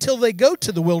them until they go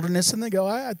to the wilderness and they go,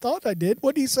 I thought I did.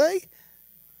 What did he say?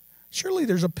 Surely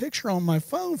there's a picture on my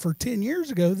phone for 10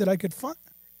 years ago that I could find.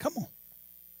 Come on.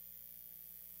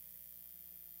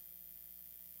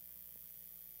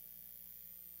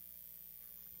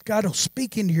 God will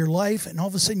speak into your life, and all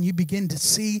of a sudden you begin to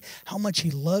see how much He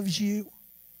loves you.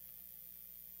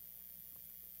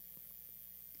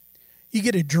 You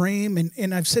get a dream,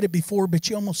 and I've said it before, but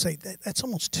you almost say, that's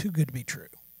almost too good to be true.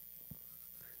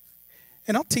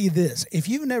 And I'll tell you this, if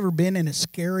you've never been in a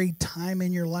scary time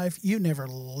in your life, you never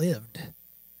lived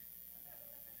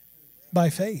by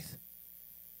faith.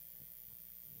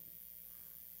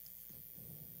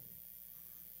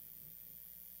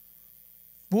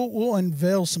 We'll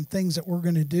unveil some things that we're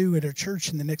going to do at our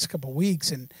church in the next couple of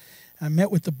weeks. And I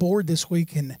met with the board this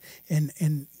week, and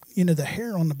you know, the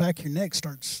hair on the back of your neck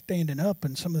starts standing up,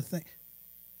 and some of the things.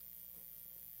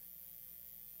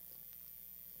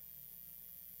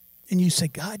 And you say,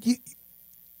 God,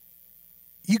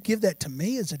 you give that to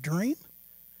me as a dream?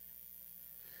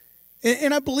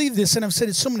 And I believe this, and I've said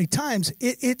it so many times.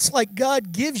 It's like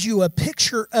God gives you a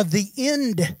picture of the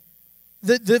end,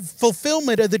 the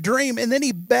fulfillment of the dream, and then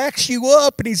He backs you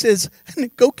up and He says,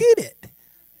 go get it.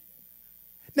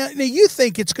 Now you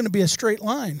think it's going to be a straight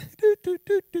line.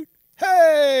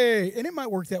 Hey! And it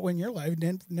might work that way in your life.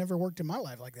 It never worked in my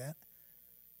life like that.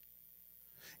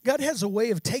 God has a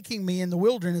way of taking me in the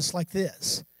wilderness like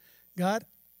this. God,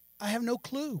 I have no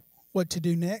clue what to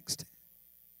do next.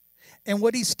 And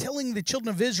what He's telling the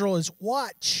children of Israel is,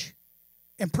 watch.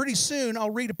 And pretty soon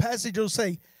I'll read a passage that will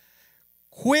say,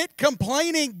 quit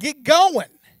complaining, get going.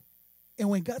 And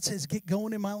when God says get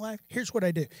going in my life, here's what I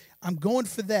do. I'm going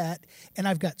for that, and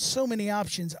I've got so many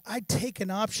options. I take an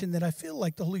option that I feel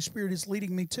like the Holy Spirit is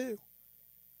leading me to.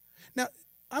 Now,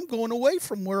 I'm going away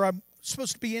from where I'm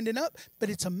supposed to be ending up,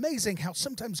 but it's amazing how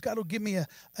sometimes God will give me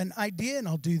an idea, and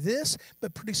I'll do this,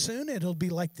 but pretty soon it'll be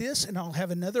like this, and I'll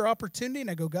have another opportunity, and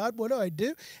I go, God, what do I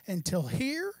do? Until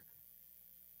here.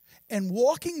 And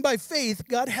walking by faith,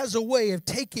 God has a way of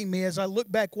taking me as I look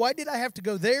back. Why did I have to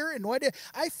go there? And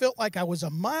I felt like I was a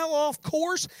mile off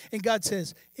course? And God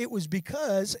says, it was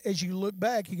because as you look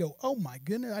back, you go, oh my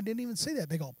goodness, I didn't even see that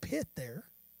big old pit there.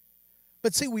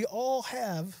 But see, we all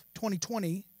have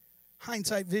 20/20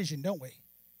 hindsight vision, don't we?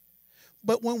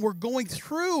 But when we're going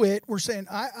through it, we're saying,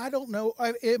 I don't know,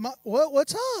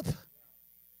 what's up?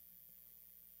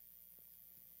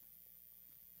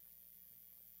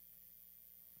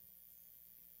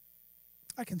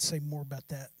 I can say more about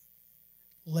that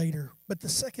later. But the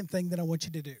second thing that I want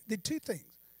you to do, the two things.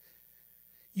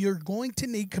 You're going to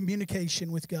need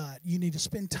communication with God. You need to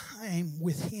spend time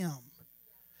with Him.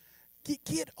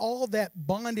 Get all that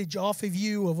bondage off of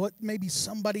you of what maybe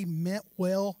somebody meant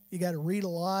well. You got to read a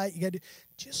lot. You got to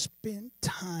just spend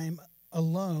time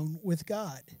alone with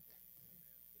God.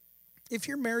 If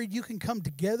you're married, you can come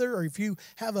together, or if you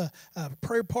have a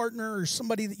prayer partner or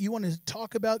somebody that you want to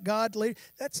talk about God later,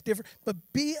 that's different. But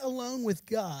be alone with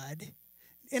God.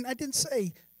 And I didn't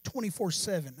say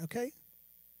 24/7, okay?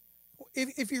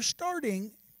 If you're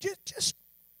starting, just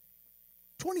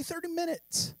 20, 30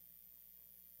 minutes.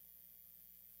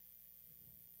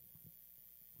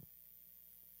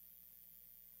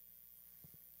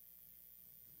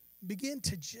 Begin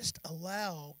to just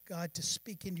allow God to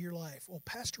speak into your life. Well,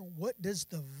 Pastor, what does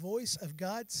the voice of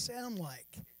God sound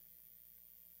like?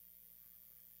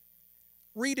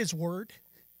 Read His Word.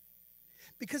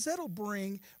 Because that'll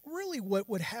bring, really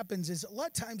what happens is a lot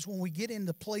of times when we get in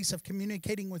the place of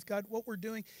communicating with God, what we're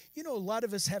doing, a lot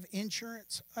of us have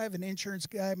insurance. I have an insurance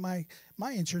guy. My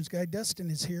insurance guy, Dustin,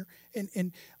 is here.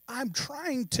 And I'm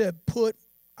trying to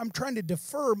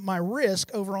defer my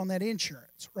risk over on that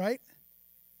insurance, right?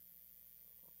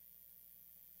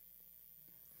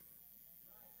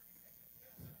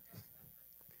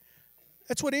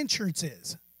 That's what insurance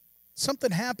is.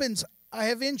 Something happens, I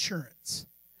have insurance.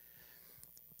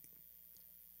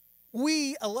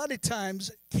 We, a lot of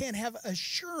times, can't have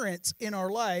assurance in our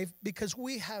life because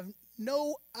we have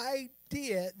no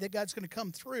idea that God's going to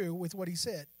come through with what He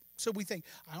said. So we think,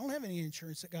 I don't have any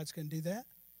insurance that God's going to do that.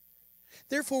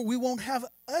 Therefore, we won't have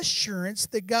assurance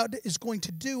that God is going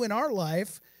to do in our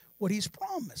life what He's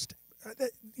promised.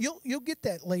 You'll get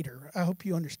that later. I hope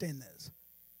you understand this.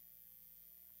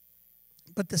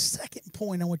 But the second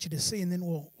point I want you to see, and then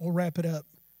we'll wrap it up,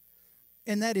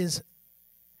 and that is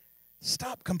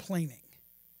stop complaining.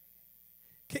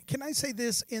 Can I say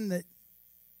this in the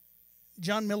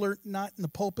John Miller, not in the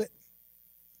pulpit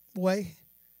way?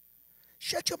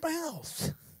 Shut your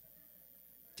mouth.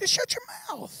 Just shut your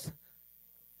mouth.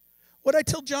 What I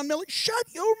tell John Miller, shut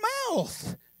your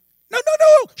mouth. No.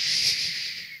 Shh.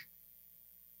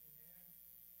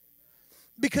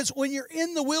 Because when you're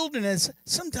in the wilderness,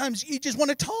 sometimes you just want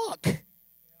to talk.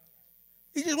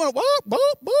 You just want to walk, bark,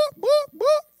 bark, bark,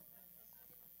 bark.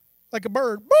 Like a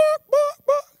bird. Bark, bark,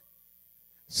 bark.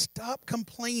 Stop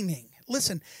complaining.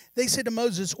 Listen, they said to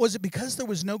Moses, was it because there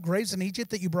was no graves in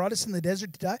Egypt that you brought us in the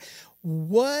desert to die?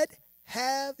 What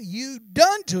have you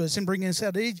done to us in bringing us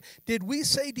out of Egypt? Did we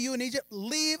say to you in Egypt,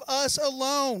 leave us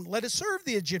alone. Let us serve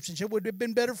the Egyptians. It would have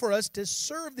been better for us to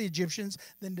serve the Egyptians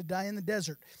than to die in the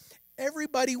desert.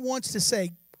 Everybody wants to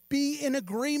say, be in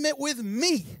agreement with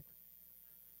me.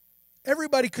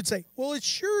 Everybody could say, well, it's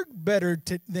sure better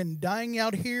than dying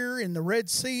out here in the Red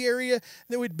Sea area.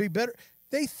 That would be better.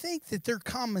 They think that their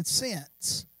common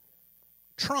sense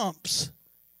trumps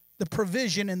the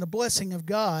provision and the blessing of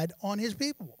God on His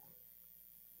people.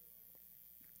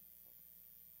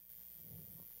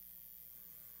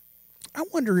 I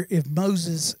wonder if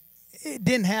Moses, it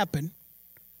didn't happen.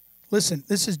 Listen,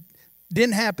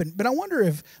 didn't happen. But I wonder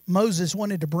if Moses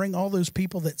wanted to bring all those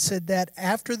people that said that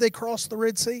after they crossed the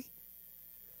Red Sea.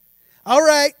 All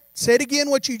right, say it again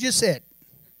what you just said.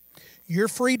 You're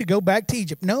free to go back to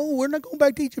Egypt. No, we're not going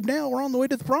back to Egypt now. We're on the way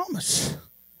to the promise.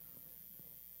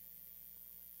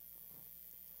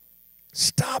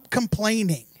 Stop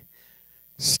complaining.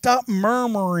 Stop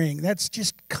murmuring. That's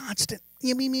just constant.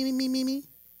 Me.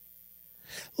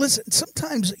 Listen,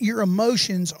 sometimes your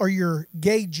emotions are your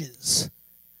gauges.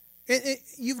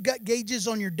 You've got gauges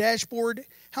on your dashboard.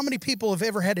 How many people have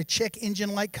ever had a check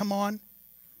engine light come on?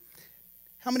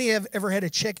 How many have ever had a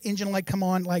check engine light come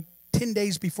on like 10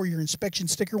 days before your inspection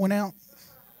sticker went out?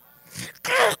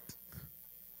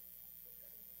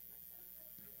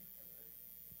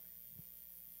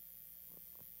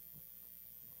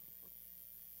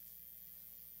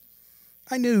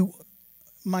 I knew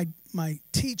my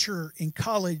teacher in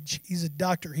college, he's a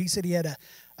doctor. He said he had a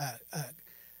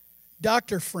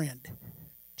doctor friend,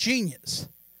 genius,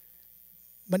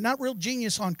 but not real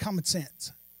genius on common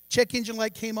sense. Check engine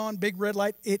light came on, big red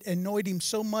light. It annoyed him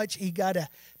so much he got a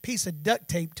piece of duct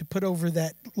tape to put over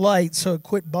that light so it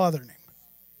quit bothering him.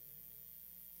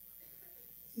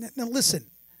 Now listen,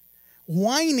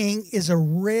 whining is a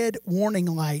red warning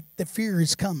light that fear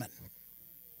is coming.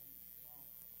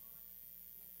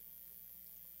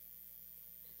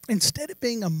 Instead of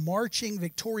being a marching,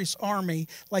 victorious army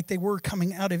like they were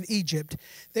coming out of Egypt,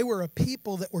 they were a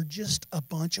people that were just a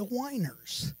bunch of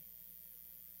whiners.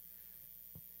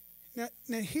 Now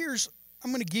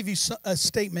I'm going to give you a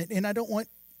statement, and I don't want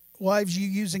wives you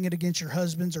using it against your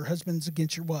husbands or husbands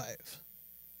against your wife.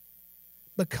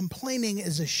 But complaining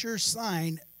is a sure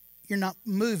sign you're not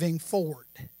moving forward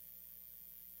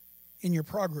in your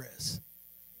progress.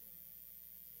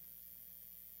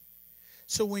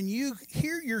 So when you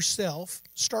hear yourself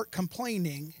start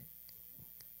complaining,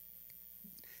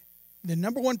 the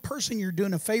number one person you're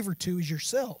doing a favor to is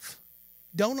yourself.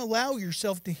 Don't allow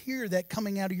yourself to hear that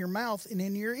coming out of your mouth and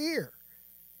in your ear.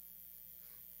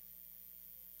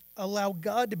 Allow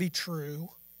God to be true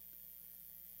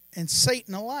and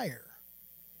Satan a liar.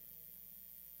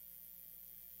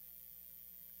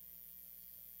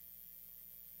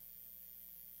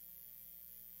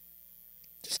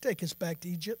 Just take us back to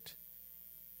Egypt.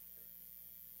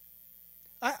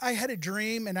 I had a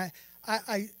dream, and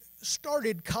I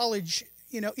started college,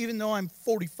 even though I'm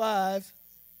 45.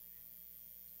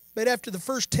 But after the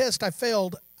first test I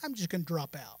failed, I'm just going to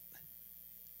drop out.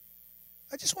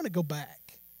 I just want to go back.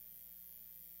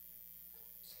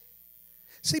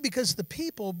 See, because the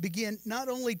people begin not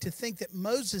only to think that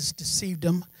Moses deceived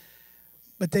them,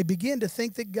 but they begin to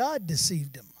think that God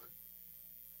deceived them.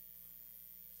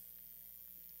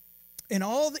 And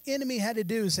all the enemy had to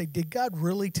do is say, did God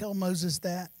really tell Moses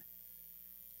that?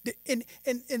 And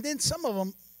then some of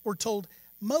them were told,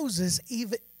 Moses,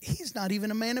 he's not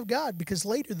even a man of God, because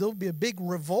later there'll be a big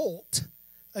revolt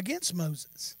against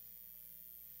Moses.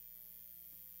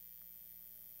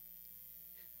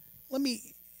 Let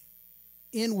me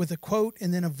end with a quote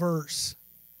and then a verse.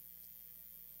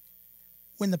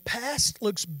 When the past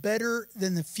looks better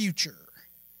than the future,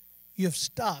 you have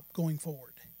stopped going forward.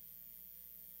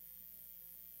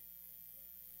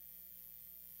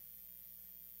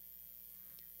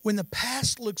 When the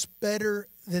past looks better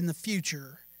than the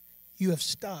future, you have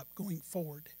stopped going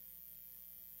forward.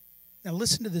 Now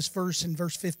listen to this verse in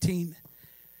verse 15.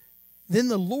 Then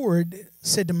the Lord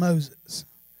said to Moses,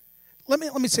 let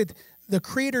me say, the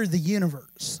creator of the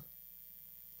universe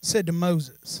said to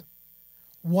Moses,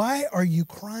 why are you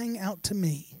crying out to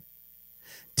me?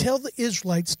 Tell the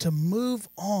Israelites to move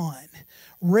on.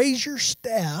 Raise your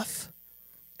staff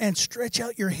and stretch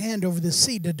out your hand over the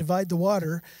sea to divide the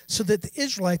water so that the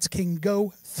Israelites can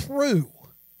go through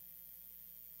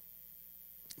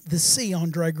the sea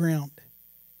on dry ground.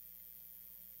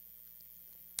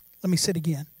 Let me say it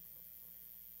again.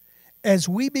 As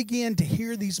we begin to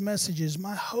hear these messages,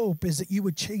 my hope is that you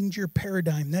would change your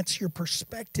paradigm. That's your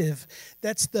perspective.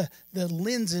 That's the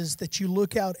lenses that you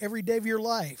look out every day of your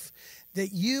life. That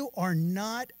you are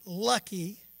not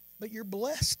lucky, but you're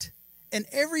blessed. And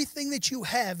everything that you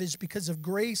have is because of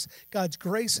grace, God's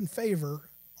grace and favor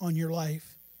on your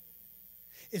life.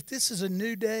 If this is a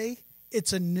new day,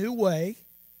 it's a new way.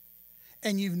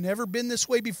 And you've never been this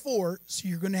way before, so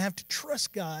you're going to have to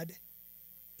trust God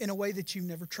in a way that you've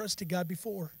never trusted God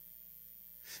before.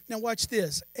 Now watch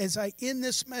this. As I end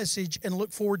this message and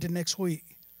look forward to next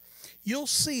week, you'll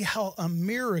see how a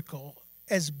miracle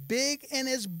as big and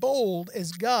as bold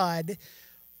as God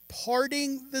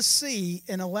parting the sea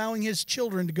and allowing his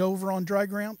children to go over on dry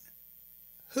ground,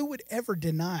 who would ever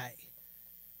deny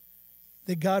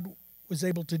that God was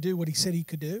able to do what he said he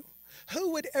could do?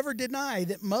 Who would ever deny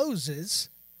that Moses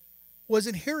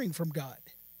wasn't hearing from God?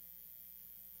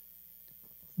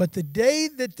 But the day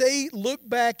that they look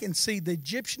back and see the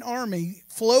Egyptian army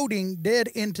floating dead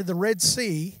into the Red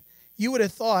Sea, you would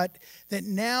have thought that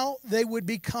now they would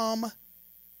become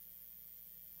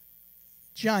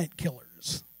giant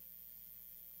killers.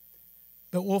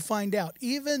 But we'll find out.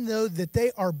 Even though that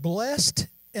they are blessed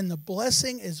and the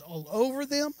blessing is all over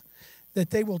them,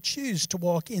 that they will choose to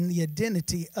walk in the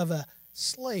identity of a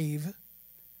slave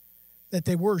that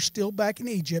they were still back in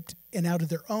Egypt, and out of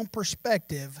their own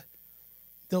perspective,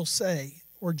 they'll say,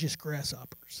 we're just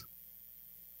grasshoppers.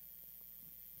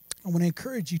 I want to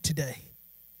encourage you today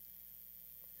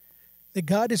that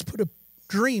God has put a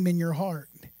dream in your heart.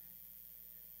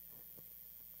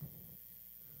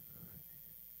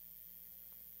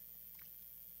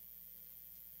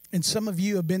 And some of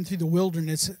you have been through the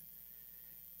wilderness,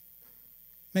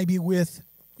 maybe with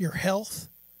your health,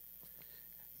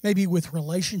 maybe with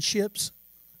relationships,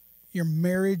 your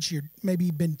marriage, maybe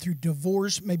you've been through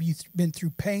divorce, maybe you've been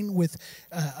through pain with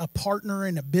a partner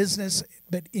in a business,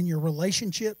 but in your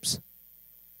relationships,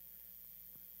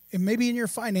 and maybe in your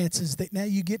finances, that now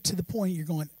you get to the point you're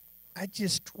going, I'd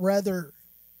just rather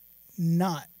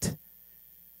not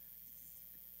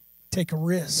take a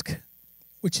risk,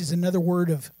 which is another word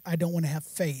of I don't want to have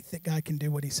faith that God can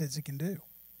do what he says he can do.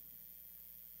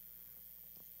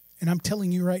 And I'm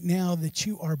telling you right now that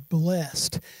you are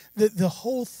blessed. The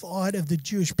whole thought of the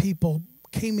Jewish people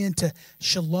came into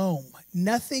shalom.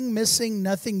 Nothing missing,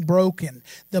 nothing broken.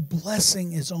 The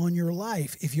blessing is on your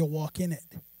life if you'll walk in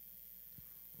it.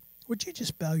 Would you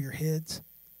just bow your heads?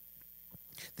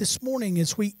 This morning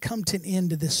as we come to an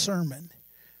end of this sermon,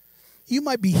 you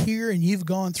might be here and you've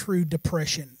gone through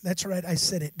depression. That's right, I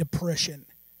said it, depression.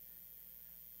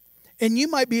 And you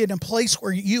might be in a place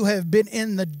where you have been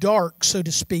in the dark, so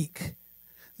to speak.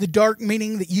 The dark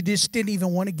meaning that you just didn't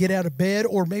even want to get out of bed,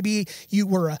 or maybe you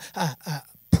were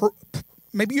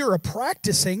maybe you're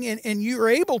practicing and you're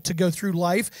able to go through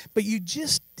life, but you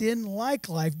just didn't like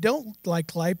life, don't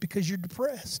like life because you're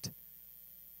depressed.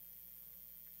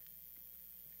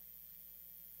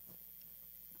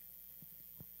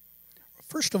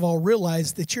 First of all,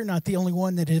 realize that you're not the only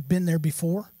one that has been there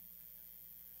before,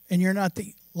 and you're not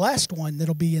the last one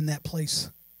that'll be in that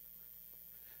place.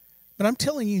 But I'm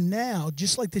telling you now,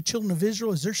 just like the children of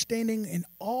Israel, as they're standing in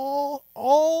all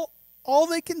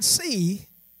they can see,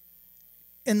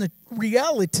 and the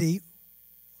reality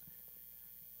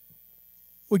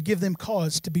would give them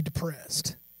cause to be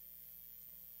depressed.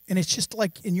 And it's just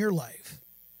like in your life.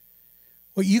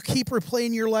 What you keep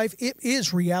replaying your life, it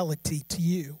is reality to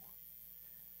you.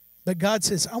 But God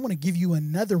says, I want to give you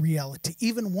another reality,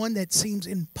 even one that seems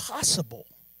impossible,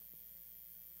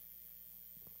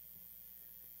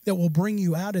 that will bring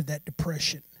you out of that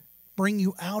depression, bring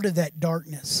you out of that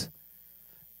darkness,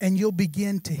 and you'll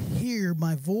begin to hear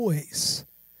my voice.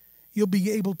 You'll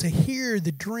be able to hear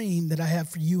the dream that I have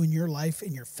for you in your life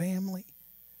and your family.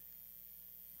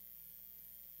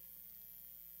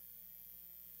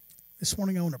 This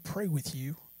morning I want to pray with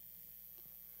you.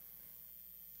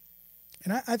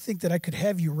 And I think that I could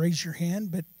have you raise your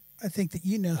hand, but I think that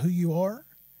you know who you are.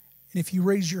 And if you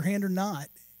raise your hand or not,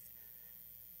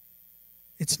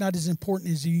 it's not as important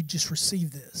as you just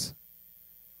receive this.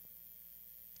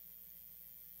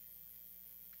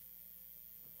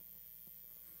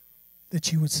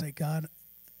 That you would say, God,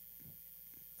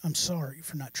 I'm sorry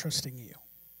for not trusting you.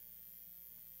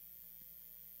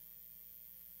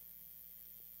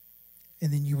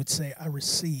 And then you would say, I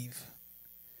receive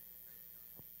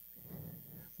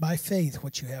by faith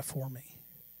what you have for me.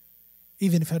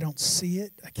 Even if I don't see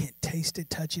it, I can't taste it,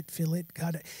 touch it, feel it.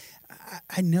 God,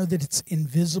 I know that it's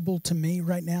invisible to me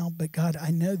right now, but God,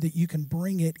 I know that you can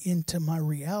bring it into my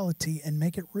reality and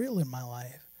make it real in my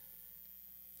life.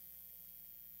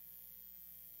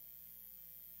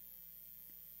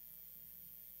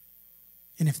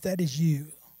 And if that is you,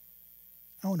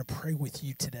 I want to pray with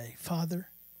you today. Father,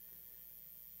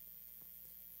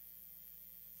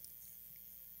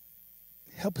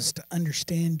 help us to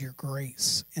understand your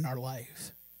grace in our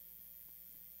life.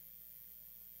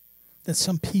 That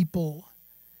some people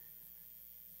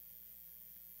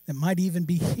that might even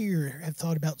be here have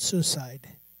thought about suicide.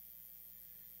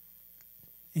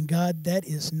 And God, that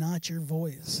is not your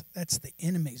voice. That's the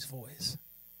enemy's voice.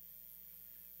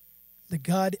 That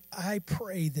God, I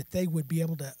pray that they would be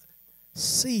able to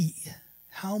see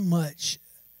how much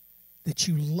that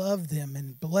you love them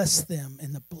and bless them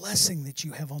and the blessing that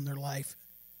you have on their life.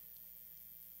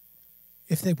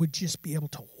 If they would just be able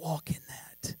to walk in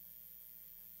that.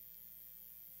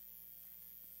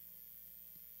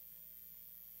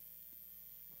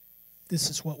 This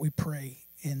is what we pray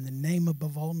in the name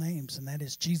above all names, and that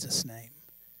is Jesus' name.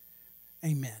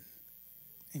 Amen.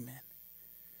 Amen.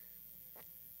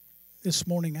 This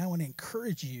morning, I want to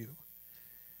encourage you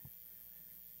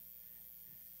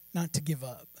not to give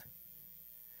up,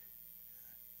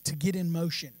 to get in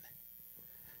motion.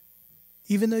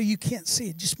 Even though you can't see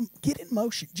it, just get in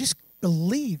motion. Just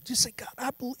believe. Just say,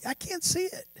 God, I can't see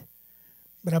it,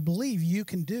 but I believe you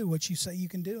can do what you say you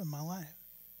can do in my life.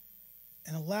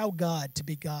 And allow God to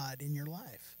be God in your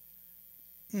life.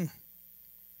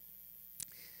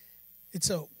 It's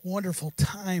a wonderful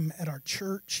time at our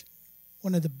church.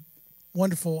 One of the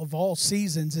wonderful of all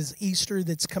seasons is Easter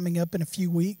that's coming up in a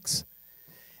few weeks.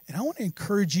 And I want to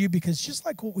encourage you, because just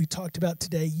like what we talked about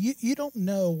today, you don't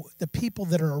know the people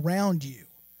that are around you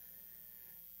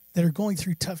that are going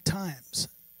through tough times,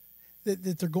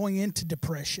 that they're going into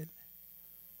depression.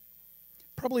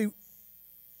 Probably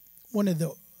one of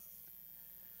the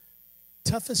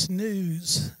toughest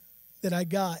news that I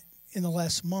got in the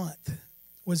last month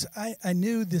was I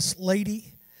knew this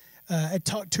lady. I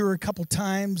talked to her a couple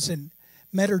times and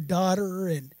met her daughter,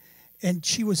 and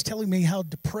she was telling me how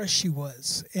depressed she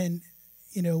was. And,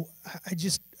 you know,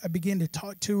 I began to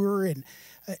talk to her, and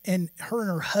her and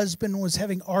her husband was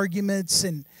having arguments,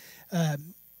 and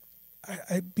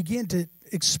I began to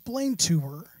explain to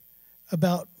her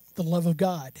about the love of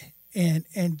God. And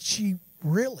she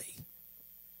really,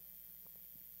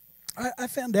 I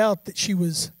found out that she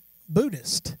was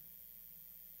Buddhist.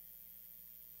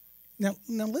 Now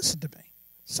listen to me.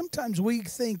 Sometimes we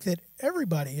think that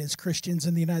everybody is Christians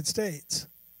in the United States,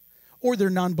 or they're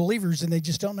non-believers and they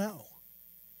just don't know.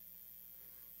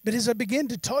 But as I began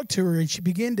to talk to her, and she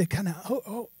began to kind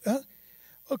of,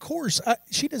 of course,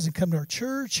 she doesn't come to our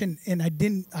church, and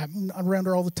I'm around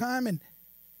her all the time, and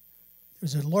there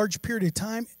was a large period of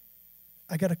time,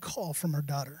 I got a call from her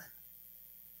daughter.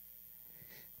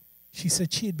 She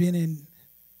said she had been in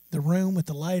the room with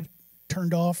the light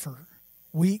turned off for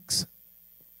weeks.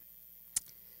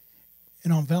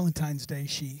 And on Valentine's Day,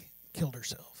 she killed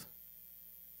herself.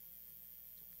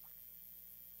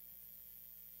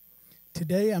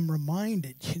 Today, I'm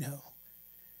reminded,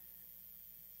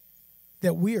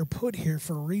 that we are put here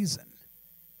for a reason.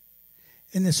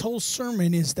 And this whole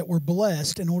sermon is that we're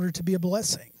blessed in order to be a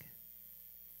blessing.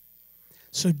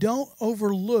 So don't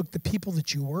overlook the people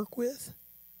that you work with,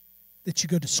 that you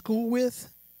go to school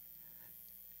with.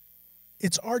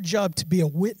 It's our job to be a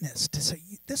witness, to say,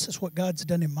 this is what God's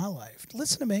done in my life.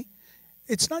 Listen to me.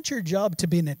 It's not your job to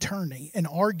be an attorney and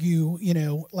argue,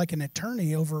 like an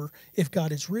attorney over if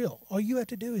God is real. All you have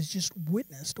to do is just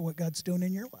witness to what God's doing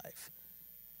in your life.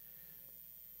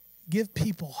 Give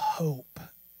people hope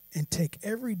and take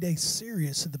every day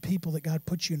serious of the people that God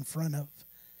puts you in front of.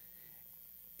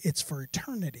 It's for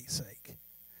eternity's sake.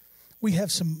 We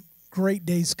have some great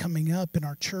days coming up in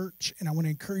our church, and I want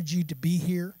to encourage you to be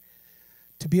here,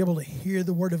 to be able to hear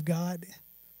the Word of God.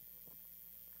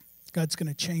 God's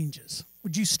going to change us.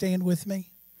 Would you stand with me?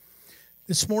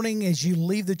 This morning, as you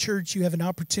leave the church, you have an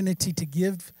opportunity to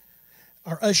give.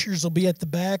 Our ushers will be at the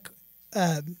back.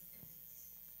 Of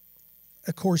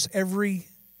course, every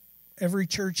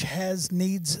church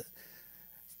needs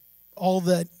all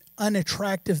the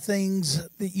unattractive things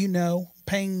that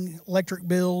paying electric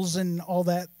bills and all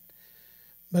that,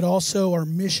 but also our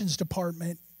missions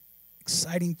department,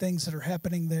 exciting things that are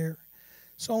happening there.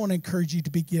 So I want to encourage you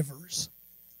to be givers.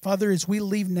 Father, as we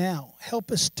leave now,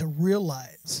 help us to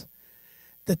realize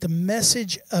that the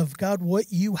message of God, what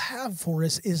you have for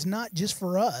us, is not just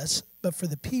for us, but for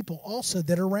the people also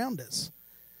that are around us.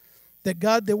 That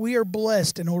God, that we are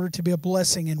blessed in order to be a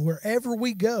blessing. And wherever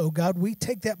we go, God, we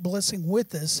take that blessing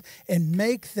with us and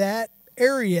make that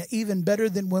area even better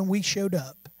than when we showed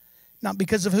up. Not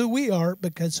because of who we are,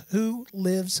 because who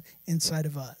lives inside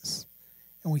of us.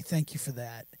 And we thank you for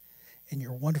that. In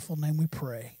your wonderful name we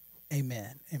pray.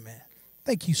 Amen. Amen.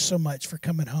 Thank you so much for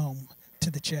coming home to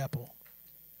the chapel.